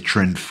spreads, your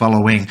trend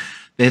following,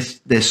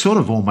 they're sort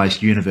of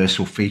almost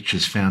universal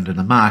features found in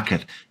the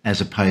market, as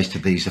opposed to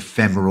these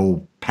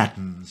ephemeral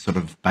pattern sort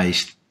of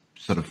based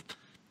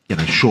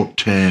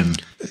short-term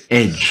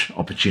edge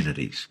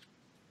opportunities.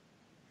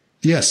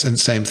 Yes, and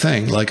same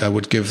thing. Like I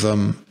would give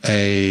them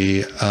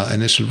a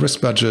initial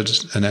risk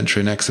budget, an entry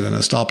and exit, and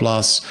a stop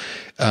loss.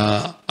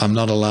 I'm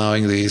not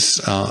allowing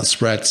these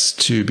spreads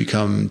to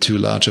become too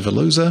large of a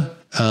loser.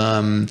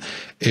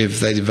 If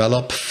they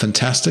develop,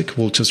 fantastic.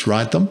 We'll just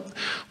ride them.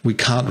 We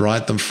can't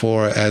ride them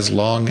for as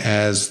long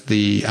as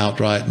the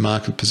outright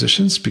market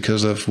positions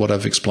because of what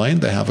I've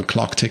explained. They have a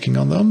clock ticking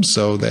on them,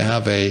 so they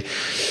have a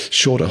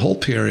shorter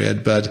hold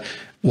period. But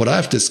what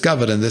I've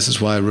discovered, and this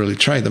is why I really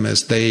trade them,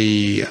 is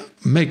they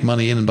make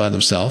money in and by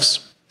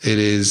themselves. It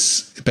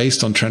is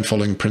based on trend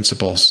following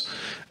principles,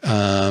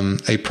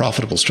 a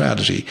profitable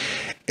strategy.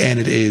 And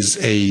it is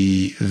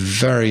a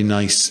very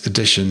nice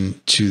addition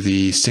to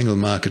the single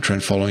market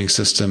trend following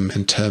system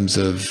in terms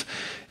of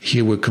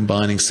here we're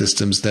combining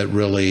systems that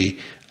really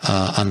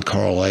are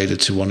uncorrelated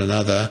to one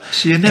another.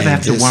 So you never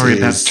have to worry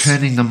about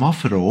turning them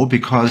off at all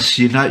because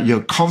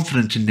you're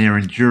confident in their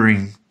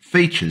enduring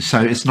features.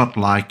 So it's not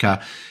like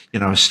a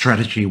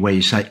strategy where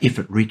you say, if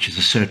it reaches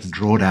a certain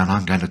drawdown,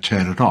 I'm going to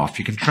turn it off.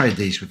 You can trade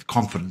these with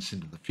confidence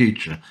into the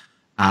future.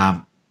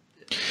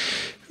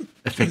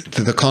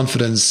 Effectively. The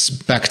confidence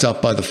backed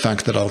up by the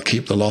fact that I'll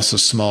keep the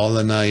losses small,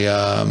 and if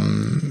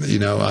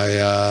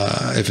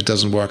it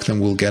doesn't work,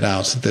 then we'll get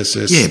out. But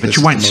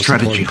you won't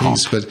strategy hop.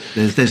 But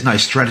there's no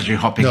strategy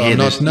hopping here.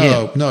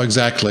 No,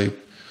 exactly.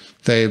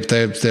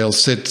 They'll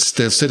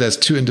sit as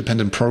two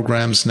independent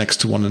programs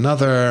next to one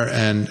another,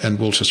 and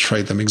we'll just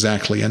trade them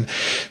exactly. And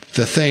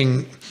the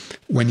thing,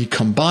 when you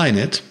combine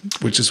it,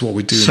 which is what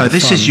we do. So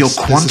this is your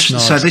quant.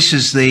 So this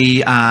is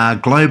the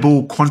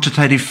global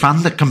quantitative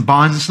fund that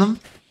combines them.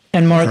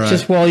 And Moritz,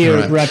 just while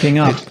you're wrapping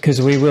up,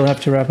 because we will have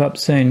to wrap up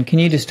soon, can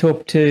you just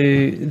talk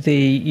to the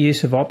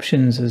use of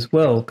options as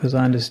well? Because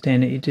I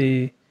understand that you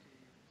do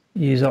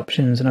use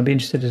options, and I'd be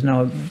interested to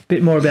know a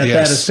bit more about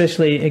that,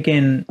 especially,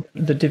 again,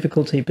 the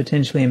difficulty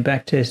potentially in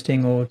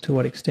backtesting, or to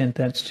what extent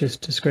that's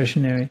just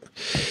discretionary.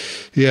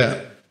 Yeah,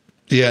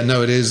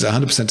 no, it is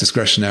 100%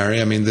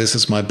 discretionary. I mean, this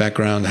is my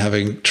background,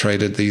 having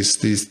traded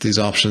these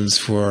options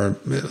for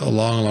a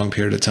long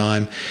period of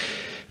time.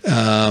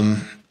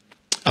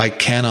 I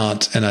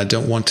cannot, and I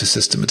don't want to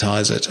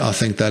systematize it. I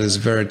think that is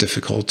very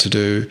difficult to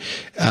do.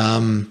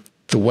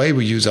 The way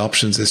we use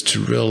options is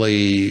to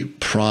really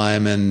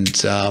prime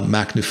and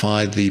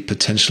magnify the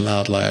potential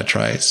outlier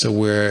trade. So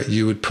where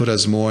you would put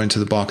us more into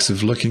the box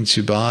of looking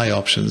to buy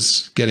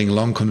options, getting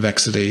long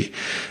convexity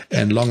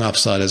and long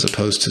upside as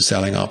opposed to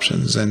selling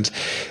options. And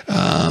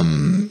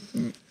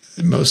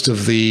most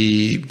of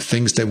the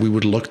things that we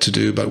would look to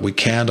do, but we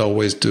can't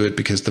always do it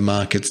because the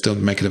markets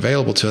don't make it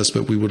available to us,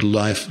 but we would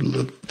like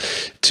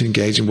to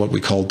engage in what we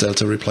call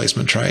delta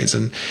replacement trades.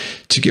 And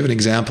to give an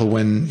example,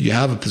 when you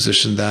have a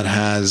position that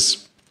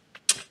has,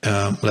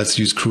 let's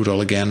use crude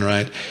oil again,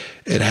 right?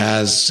 It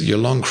has your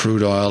long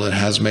crude oil, it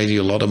has made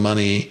you a lot of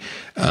money.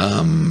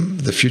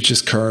 The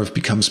futures curve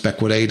becomes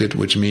backwardated,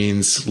 which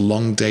means the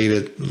long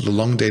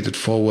dated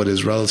forward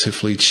is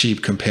relatively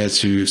cheap compared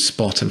to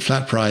spot and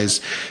flat price.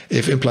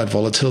 If implied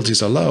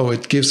volatilities are low,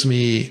 it gives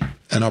me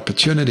an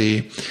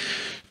opportunity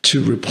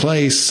to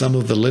replace some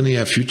of the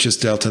linear futures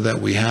delta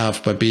that we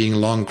have by being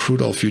long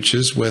crude oil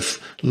futures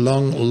with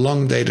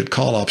long dated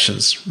call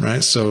options,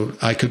 right? So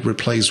I could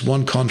replace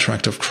one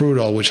contract of crude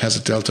oil, which has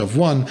a delta of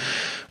 1,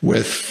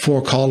 with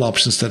 4 call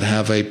options that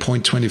have a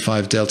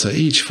 0.25 delta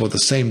each for the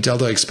same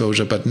delta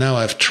exposure. But now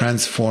I've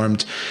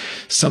transformed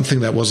something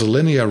that was a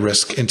linear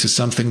risk into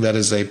something that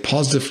is a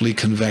positively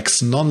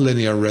convex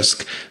nonlinear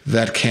risk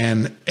that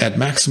can at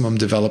maximum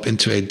develop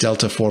into a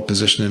delta 4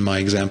 position in my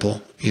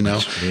example,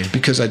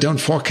 because I don't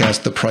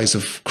forecast the price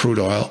of crude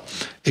oil.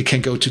 It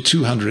can go to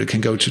 200, it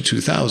can go to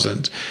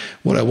 2000.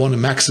 What I want to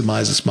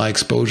maximize is my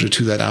exposure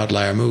to that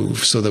outlier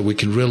move so that we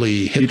can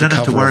really hit the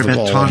cover of the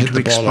ball and hit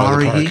the ball out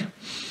of the park.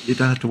 You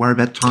don't have to worry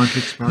about time to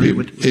expiry.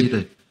 What do you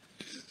do?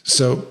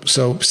 So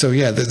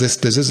yeah,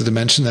 this is a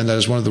dimension, and that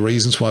is one of the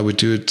reasons why we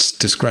do it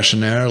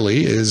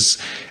discretionarily. Is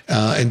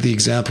in the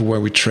example where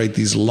we trade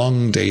these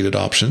long dated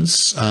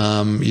options.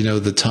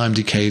 The time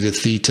decay to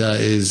theta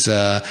is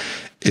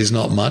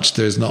not much.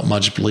 There's not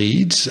much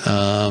bleed,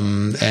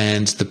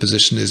 and the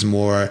position is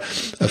more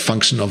a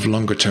function of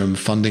longer term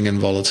funding and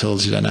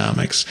volatility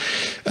dynamics.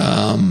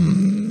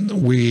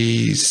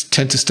 we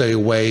tend to stay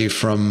away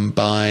from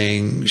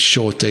buying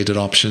short-dated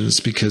options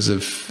because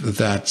of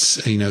that,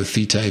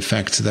 theta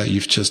effect that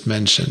you've just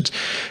mentioned.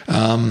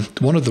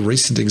 One of the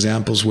recent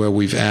examples where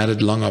we've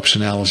added long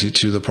optionality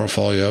to the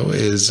portfolio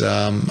is,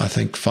 I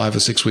think 5 or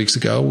 6 weeks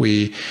ago,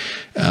 we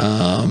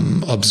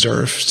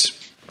observed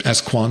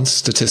as quants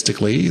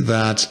statistically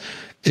that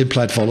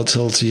implied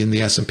volatility in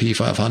the S&P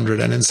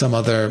 500 and in some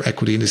other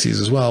equity indices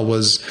as well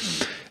was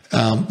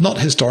not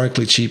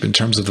historically cheap in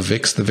terms of the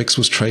VIX. The VIX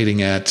was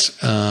trading at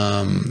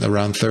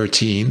around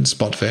 13,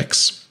 spot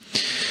VIX.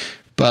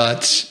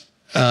 But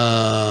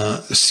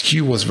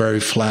skew was very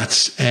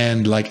flat,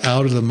 and like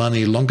out of the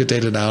money, longer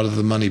dated out of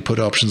the money put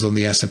options on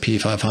the S&P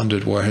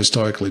 500 were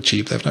historically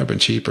cheap. They've never been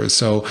cheaper.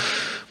 So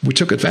we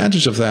took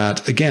advantage of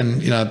that.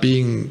 Again,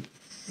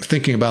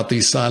 thinking about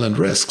these silent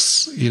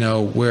risks,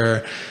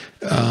 where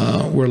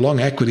long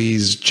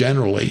equities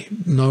generally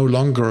no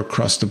longer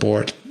across the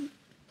board.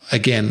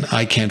 Again,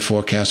 I can't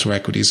forecast where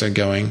equities are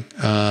going.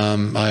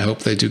 I hope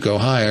they do go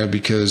higher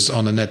because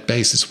on a net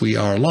basis, we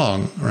are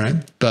long, right?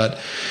 But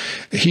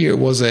here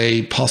was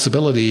a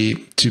possibility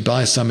to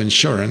buy some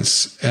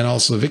insurance and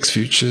also VIX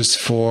futures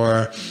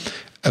for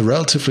a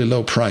relatively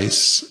low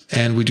price.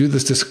 And we do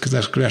this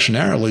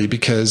discretionarily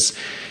because,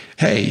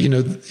 hey,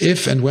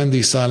 if and when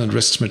these silent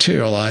risks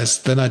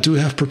materialize, then I do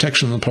have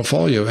protection in the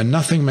portfolio. And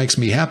nothing makes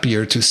me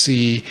happier to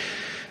see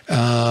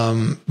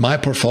my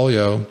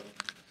portfolio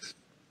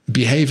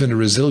behave in a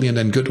resilient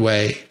and good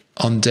way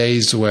on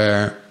days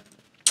where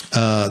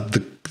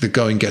the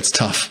going gets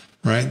tough,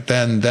 right?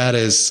 Then that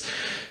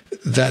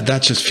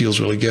just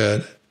feels really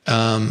good.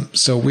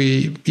 So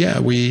we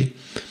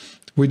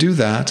do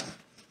that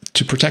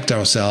to protect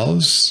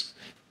ourselves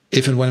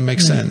if and when it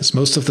makes sense.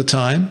 Most of the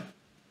time,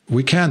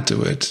 we can't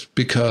do it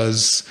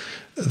because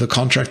the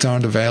contracts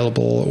aren't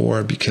available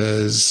or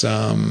because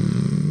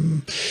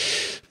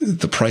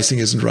the pricing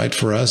isn't right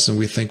for us and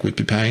we think we'd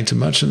be paying too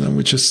much, and then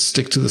we just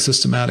stick to the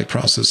systematic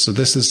process. So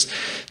this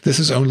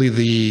is only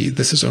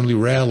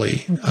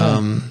rarely.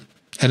 Okay.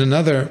 And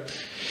another,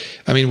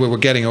 we're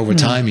getting over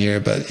time here,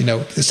 but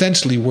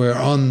essentially we're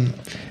on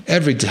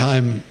every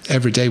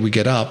day we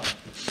get up,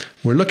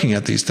 we're looking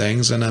at these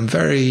things, and I'm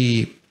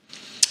very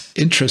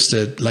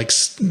interested, like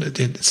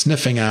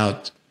sniffing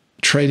out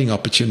trading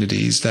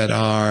opportunities that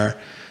are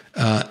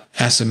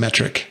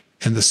asymmetric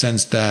in the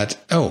sense that,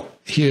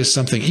 here's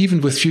something, even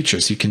with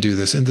futures, you can do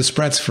this. In the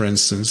spreads, for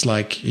instance,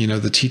 like,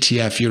 the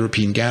TTF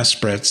European gas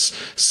spreads,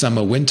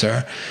 summer,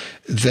 winter,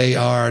 they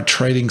are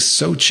trading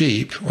so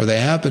cheap, or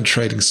they have been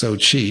trading so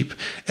cheap,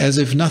 as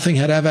if nothing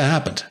had ever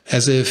happened,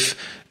 as if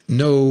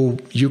no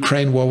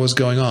Ukraine war was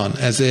going on,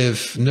 as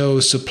if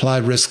no supply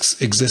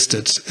risks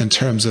existed in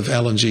terms of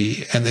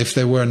LNG, and if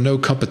there were no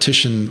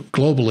competition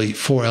globally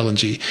for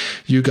LNG.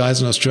 You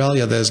guys in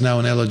Australia, there's now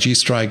an LNG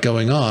strike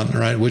going on,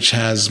 right, which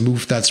has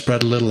moved that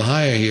spread a little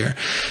higher here.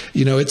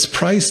 It's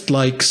priced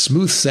like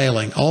smooth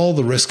sailing. All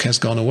the risk has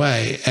gone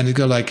away, and you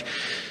go like,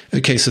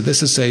 okay, so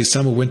this is a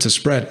summer-winter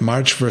spread,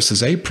 March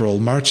versus April.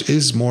 March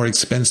is more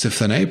expensive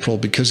than April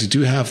because you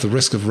do have the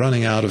risk of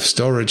running out of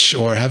storage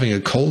or having a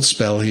cold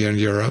spell here in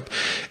Europe.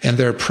 And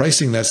they're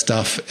pricing that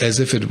stuff as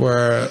if it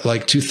were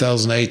like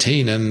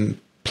 2018 and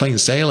plain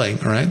sailing,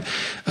 right?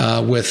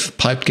 With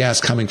piped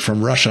gas coming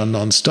from Russia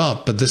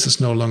nonstop. But this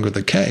is no longer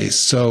the case.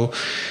 So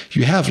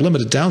you have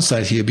limited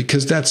downside here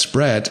because that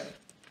spread,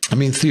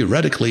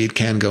 theoretically, it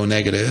can go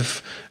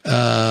negative.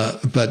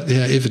 But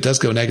if it does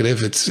go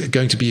negative, it's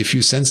going to be a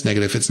few cents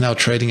negative. It's now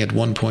trading at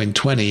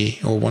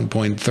 1.20 or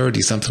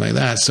 1.30, something like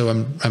that. So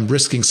I'm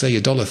risking, say,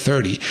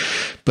 $1.30.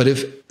 But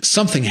if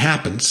something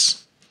happens,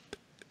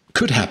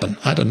 could happen,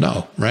 I don't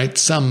know, right?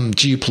 Some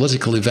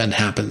geopolitical event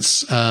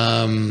happens.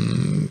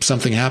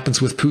 Something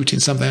happens with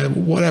Putin,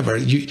 something, whatever.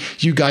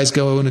 You guys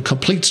go in a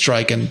complete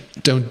strike and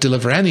don't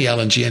deliver any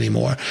LNG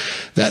anymore.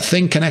 That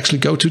thing can actually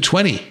go to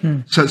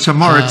 20. So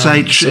Moritz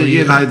H,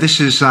 this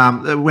is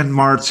when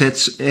Moritz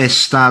S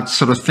starts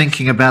sort of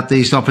thinking about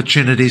these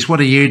opportunities. What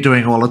are you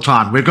doing all the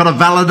time? We've got to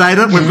validate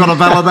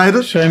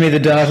it. Show me the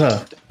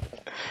data.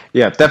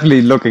 Yeah,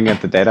 definitely looking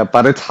at the data,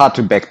 but it's hard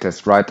to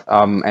backtest, right?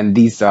 And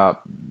these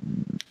are,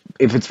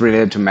 if it's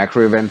related to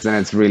macro events, then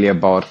it's really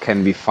about,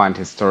 can we find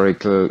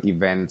historical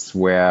events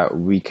where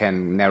we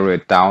can narrow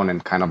it down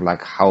and kind of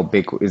like how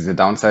big is the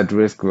downside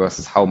risk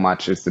versus how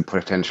much is the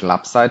potential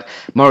upside.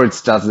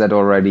 Moritz does that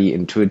already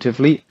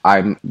intuitively.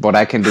 What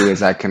I can do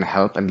is I can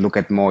help and look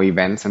at more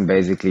events and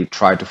basically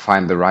try to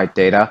find the right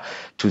data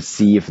to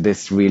see if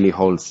this really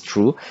holds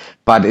true.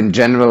 But in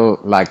general,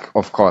 like,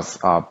 of course,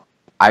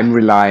 I'm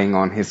relying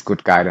on his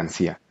good guidance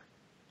here.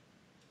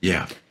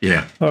 Yeah.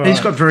 He's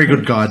got very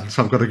good guidance.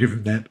 I've got to give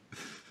him that.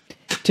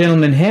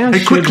 Gentlemen, how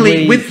should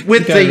quickly, we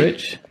with go, the,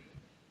 Rich?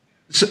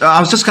 So I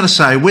was just going to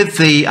say, with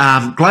the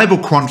global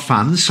quant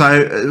funds,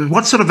 so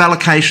what sort of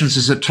allocations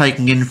is it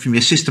taking in from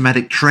your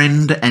systematic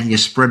trend and your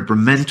spread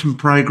momentum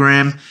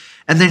program?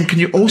 And then can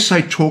you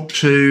also talk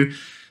to,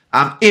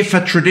 if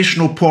a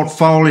traditional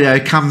portfolio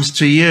comes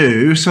to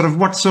you, sort of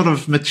what sort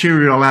of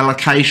material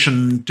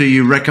allocation do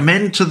you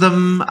recommend to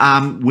them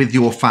with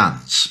your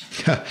funds?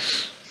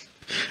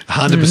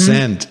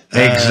 100%.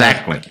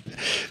 Exactly.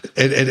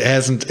 It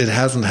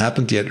hasn't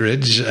happened yet,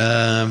 Ridge.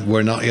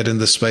 We're not yet in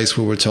the space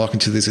where we're talking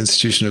to these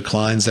institutional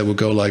clients that will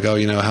go like, oh,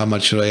 how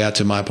much should I add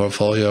to my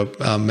portfolio?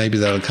 Maybe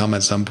that'll come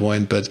at some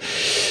point, but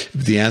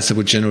the answer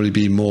would generally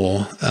be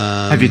more.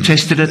 Have you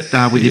tested it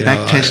with your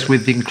back test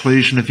with the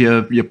inclusion of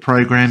your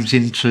programs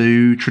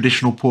into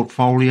traditional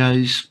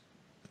portfolios?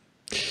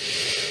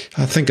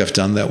 I think I've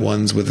done that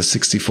once with a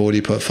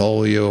 60-40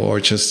 portfolio,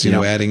 or just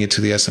adding it to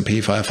the S&P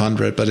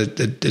 500. But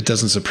it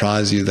doesn't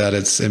surprise you that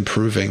it's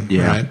improving,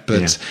 right?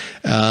 But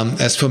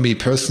as for me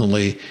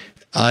personally,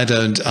 I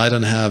don't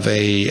have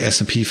a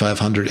S&P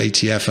 500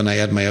 ETF and I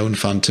add my own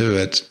fund to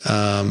it.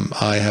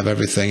 I have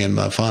everything in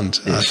my fund.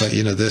 Yes. I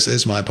thought, this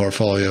is my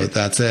portfolio.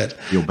 That's it.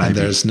 And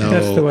there's no.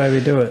 That's the way we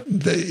do it.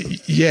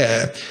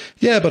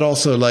 Yeah, but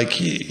also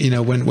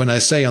when I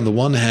say on the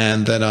one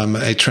hand that I'm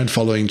a trend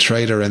following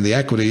trader in the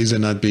equities,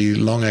 and I'd be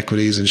long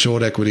equities and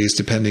short equities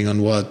depending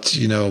on what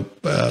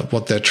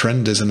their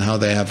trend is and how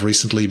they have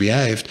recently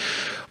behaved.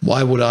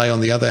 Why would I,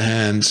 on the other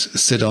hand,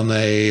 sit on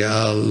a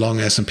long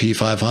S&P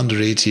 500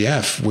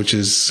 ETF, which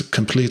is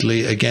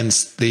completely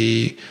against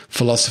the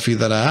philosophy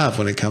that I have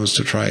when it comes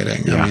to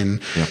trading? Yeah. I mean,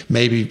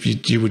 maybe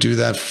you would do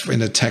that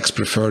in a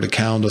tax-preferred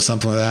account or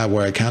something like that,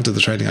 where I counter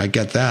the trading. I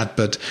get that,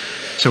 but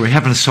so we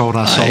haven't sold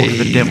our soul to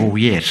the devil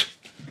yet.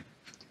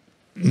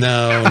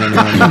 No, I'm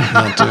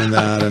not doing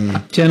that.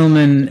 And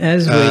gentlemen,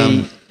 as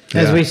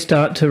we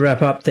start to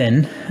wrap up,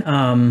 then.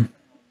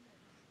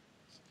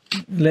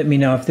 Let me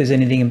know if there's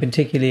anything in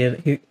particular.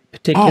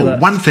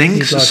 One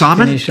thing,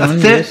 Simon,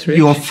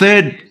 your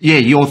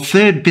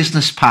third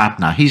business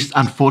partner. He's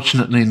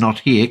unfortunately not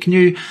here. Can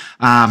you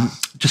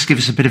just give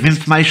us a bit of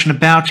information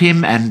about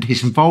him and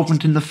his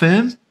involvement in the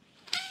firm?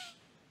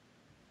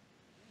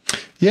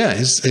 Yeah,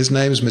 his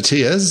name's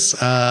Matthias.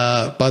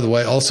 By the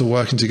way, also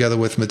working together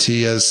with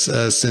Matthias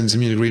since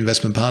Munich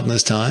Reinvestment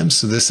Partners times.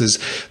 So this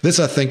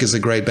I think is a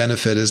great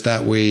benefit, is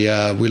that we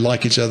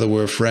like each other,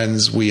 we're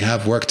friends, we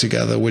have worked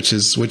together, which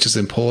is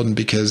important,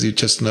 because you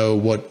just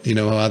know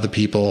how other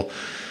people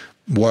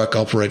work,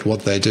 operate,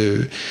 what they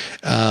do.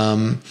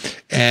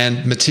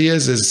 And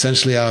Matthias is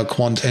essentially our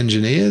quant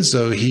engineer.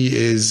 So he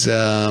is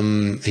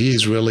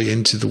really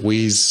into the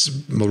weeds.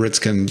 Moritz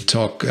can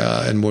talk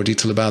in more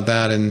detail about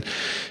that, and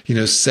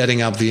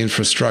setting up the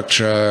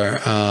infrastructure,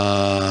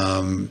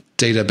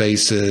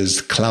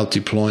 databases, cloud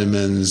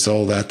deployments,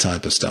 all that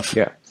type of stuff.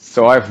 Yeah.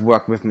 So I've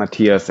worked with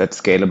Matthias at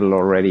Scalable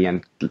already,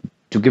 and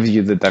to give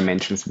you the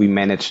dimensions, we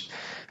managed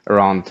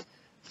around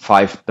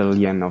 5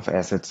 billion of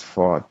assets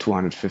for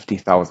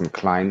 250,000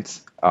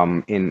 clients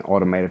in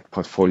automated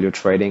portfolio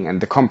trading. And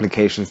the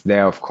complications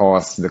there, of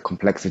course, the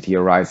complexity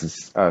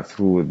arises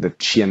through the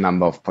sheer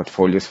number of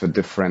portfolios for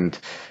different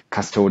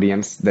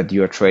custodians that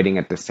you are trading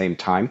at the same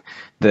time.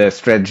 The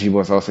strategy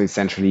was also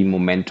essentially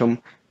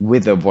momentum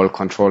with a vol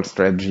control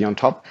strategy on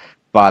top.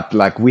 But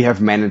we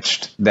have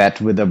managed that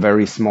with a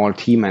very small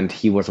team, and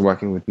he was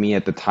working with me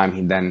at the time.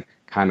 He then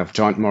kind of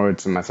joined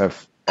Moritz and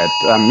myself at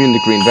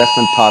Munich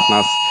Reinvestment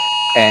Partners.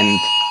 And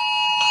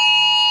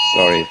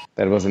sorry,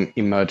 that was an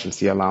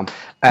emergency alarm.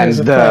 And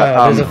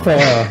there's a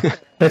fire.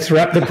 Let's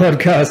wrap the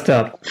podcast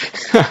up.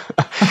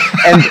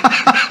 And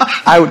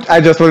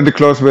I just wanted to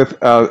close with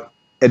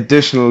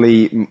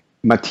additionally,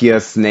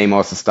 Matthias' name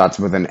also starts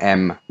with an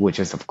M, which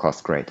is of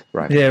course great,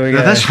 right? Yeah, we go.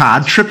 That's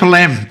hard. Triple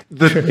M,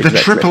 the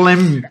Triple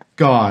M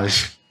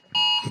guys.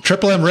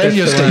 Triple M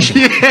radio station.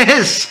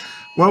 Yes,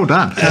 well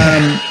done.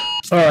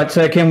 All right,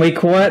 so can we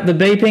quiet the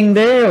beeping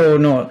there or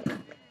not?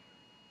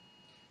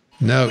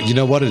 No, you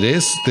know what it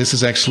is? This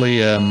is actually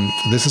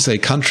this is a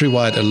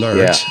countrywide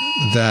alert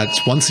that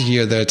once a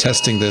year they're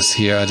testing this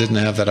here. I didn't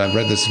have that. I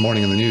read this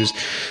morning in the news.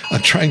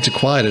 I'm trying to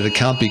quiet it. It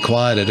can't be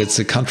quieted. It's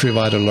a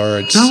countrywide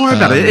alert. Don't worry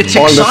about it. It's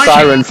all exciting.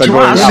 The sirens are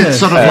going up. It's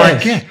sort of I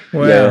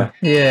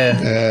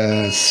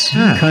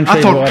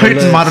thought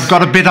Putin might have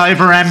got a bit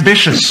over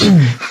ambitious.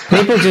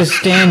 People just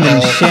stand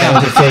and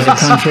shout if there's a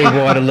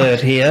countrywide alert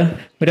here.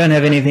 We don't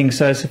have anything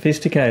so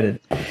sophisticated.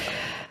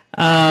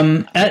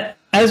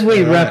 As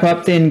we wrap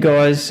up then,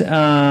 guys,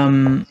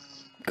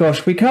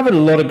 gosh, we covered a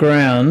lot of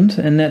ground,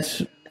 and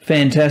that's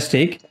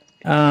fantastic.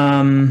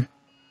 I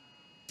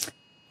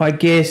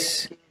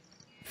guess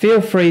feel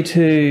free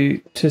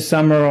to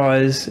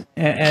summarise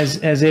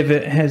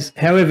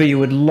however you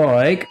would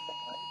like.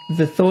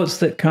 The thoughts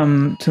that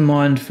come to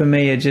mind for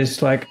me are just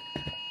the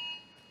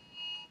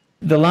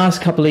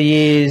last couple of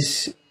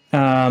years,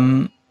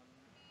 I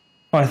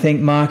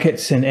think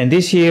markets, and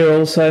this year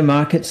also,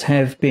 markets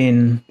have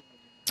been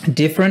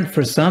different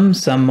for some.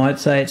 Some might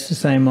say it's the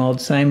same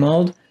old.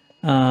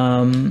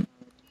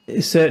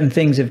 Certain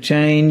things have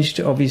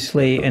changed.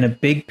 Obviously, in a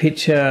big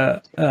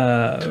picture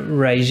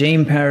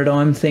regime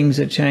paradigm, things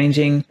are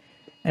changing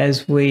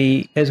as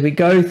we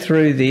go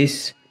through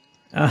this.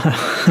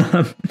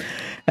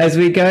 As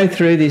we go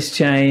through this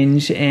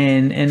change,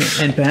 and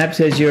perhaps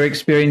as you're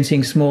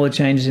experiencing smaller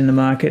changes in the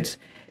markets,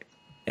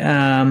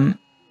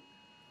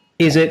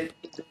 is it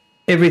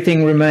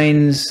everything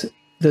remains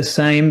the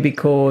same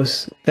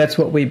because that's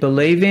what we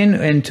believe in,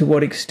 and to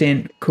what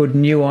extent could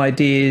new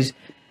ideas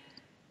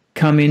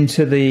come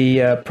into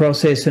the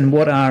process, and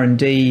what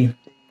R&D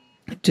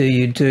do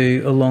you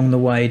do along the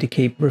way to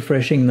keep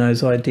refreshing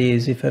those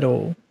ideas, if at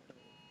all?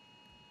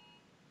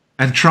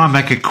 And try and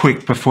make it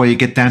quick before you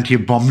get down to your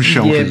bomb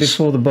shelters. Yeah,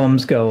 before the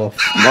bombs go off.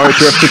 Moritz,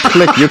 you have to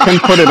click. You can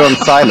put it on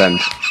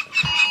silent.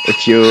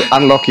 If you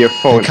unlock your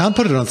phone. You can't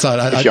put it on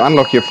silent. If you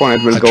unlock your phone,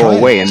 it will go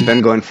away and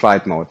then go in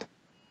flight mode.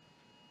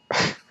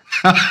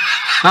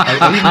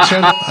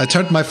 I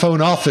turned my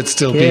phone off. It's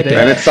still beeping.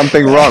 Then it's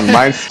something wrong.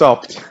 Mine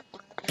stopped.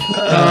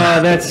 Oh,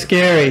 that's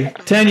scary.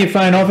 Turn your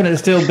phone off and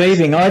it's still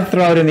beeping. I'd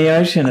throw it in the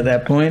ocean at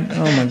that point.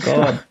 Oh, my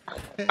God.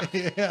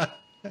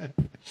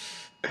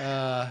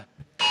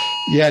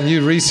 Yeah,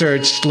 new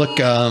research. Look,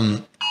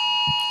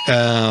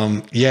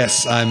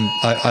 yes,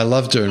 I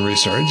love doing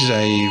research.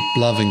 I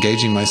love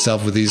engaging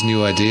myself with these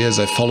new ideas.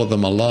 I follow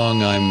them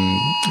along.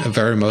 I'm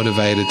very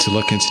motivated to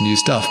look into new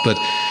stuff. But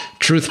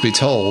truth be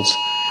told,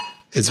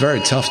 it's very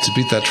tough to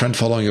beat that trend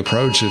following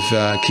approach of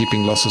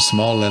keeping losses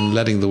small and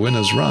letting the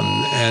winners run.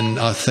 And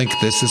I think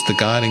this is the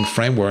guiding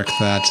framework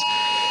that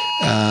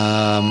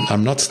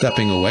I'm not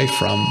stepping away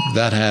from.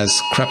 That has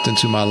crept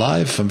into my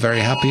life. I'm very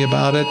happy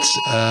about it.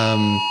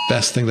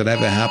 Best thing that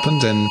ever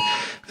happened. And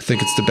I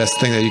think it's the best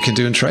thing that you can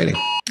do in trading.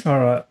 All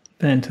right.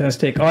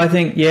 Fantastic. I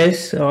think,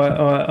 yes,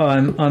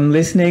 I'm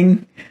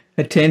listening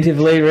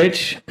attentively,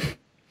 Rich.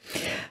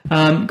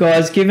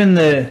 Guys, given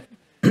the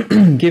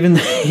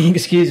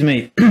excuse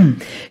me,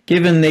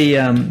 given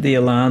the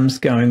alarms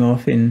going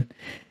off in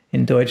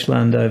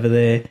Deutschland over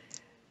there,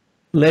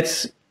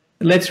 let's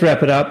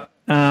wrap it up.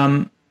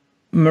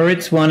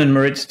 Moritz 1 and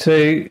Moritz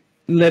 2,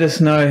 let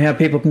us know how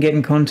people can get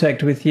in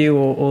contact with you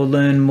or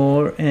learn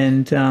more,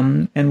 and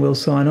we'll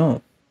sign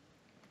off.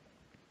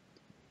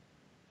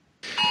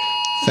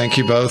 Thank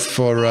you both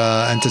for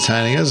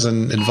entertaining us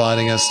and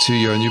inviting us to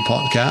your new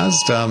podcast.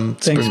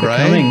 It's Thanks been for great.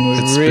 coming.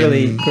 We're It's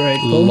really been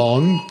grateful.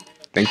 Long.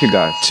 Thank you,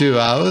 guys. 2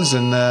 hours,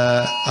 and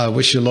I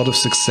wish you a lot of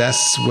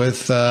success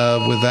with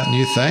that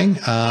new thing.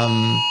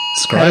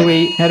 It's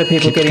great. How do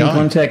people get in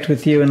contact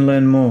with you and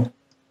learn more?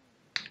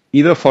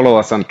 Either follow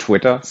us on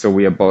Twitter, so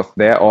we are both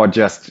there, or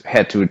just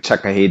head to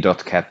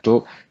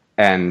takahe.capital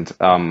and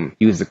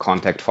use the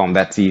contact form.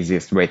 That's the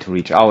easiest way to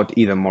reach out.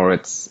 Either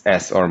Moritz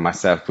S or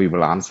myself, we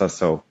will answer.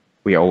 So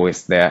we are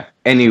always there.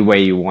 Any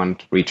way you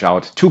want, reach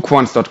out.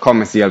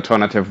 2quants.com is the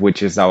alternative,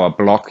 which is our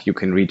blog. You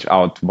can reach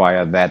out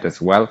via that as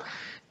well.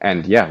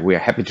 And yeah, we are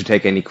happy to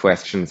take any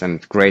questions,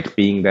 and great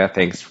being there.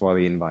 Thanks for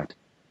the invite.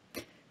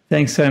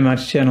 Thanks so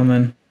much,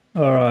 gentlemen.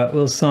 All right,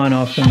 we'll sign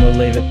off and we'll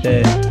leave it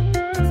there.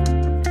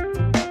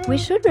 We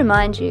should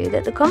remind you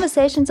that the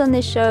conversations on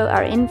this show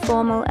are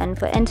informal and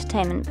for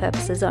entertainment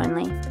purposes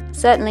only.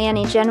 Certainly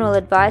any general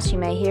advice you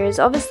may hear is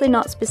obviously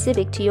not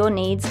specific to your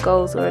needs,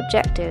 goals or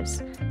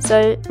objectives,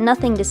 so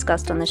nothing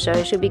discussed on the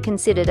show should be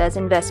considered as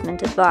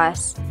investment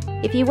advice.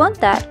 If you want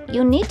that,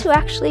 you'll need to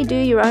actually do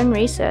your own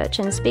research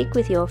and speak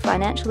with your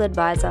financial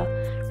advisor.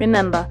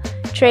 Remember,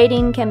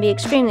 trading can be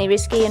extremely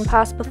risky and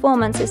past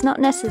performance is not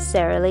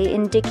necessarily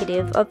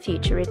indicative of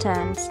future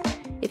returns.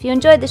 If you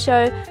enjoyed the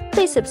show,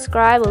 please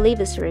subscribe or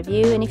leave us a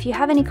review, and if you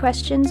have any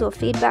questions or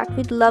feedback,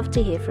 we'd love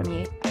to hear from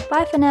you.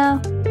 Bye for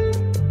now.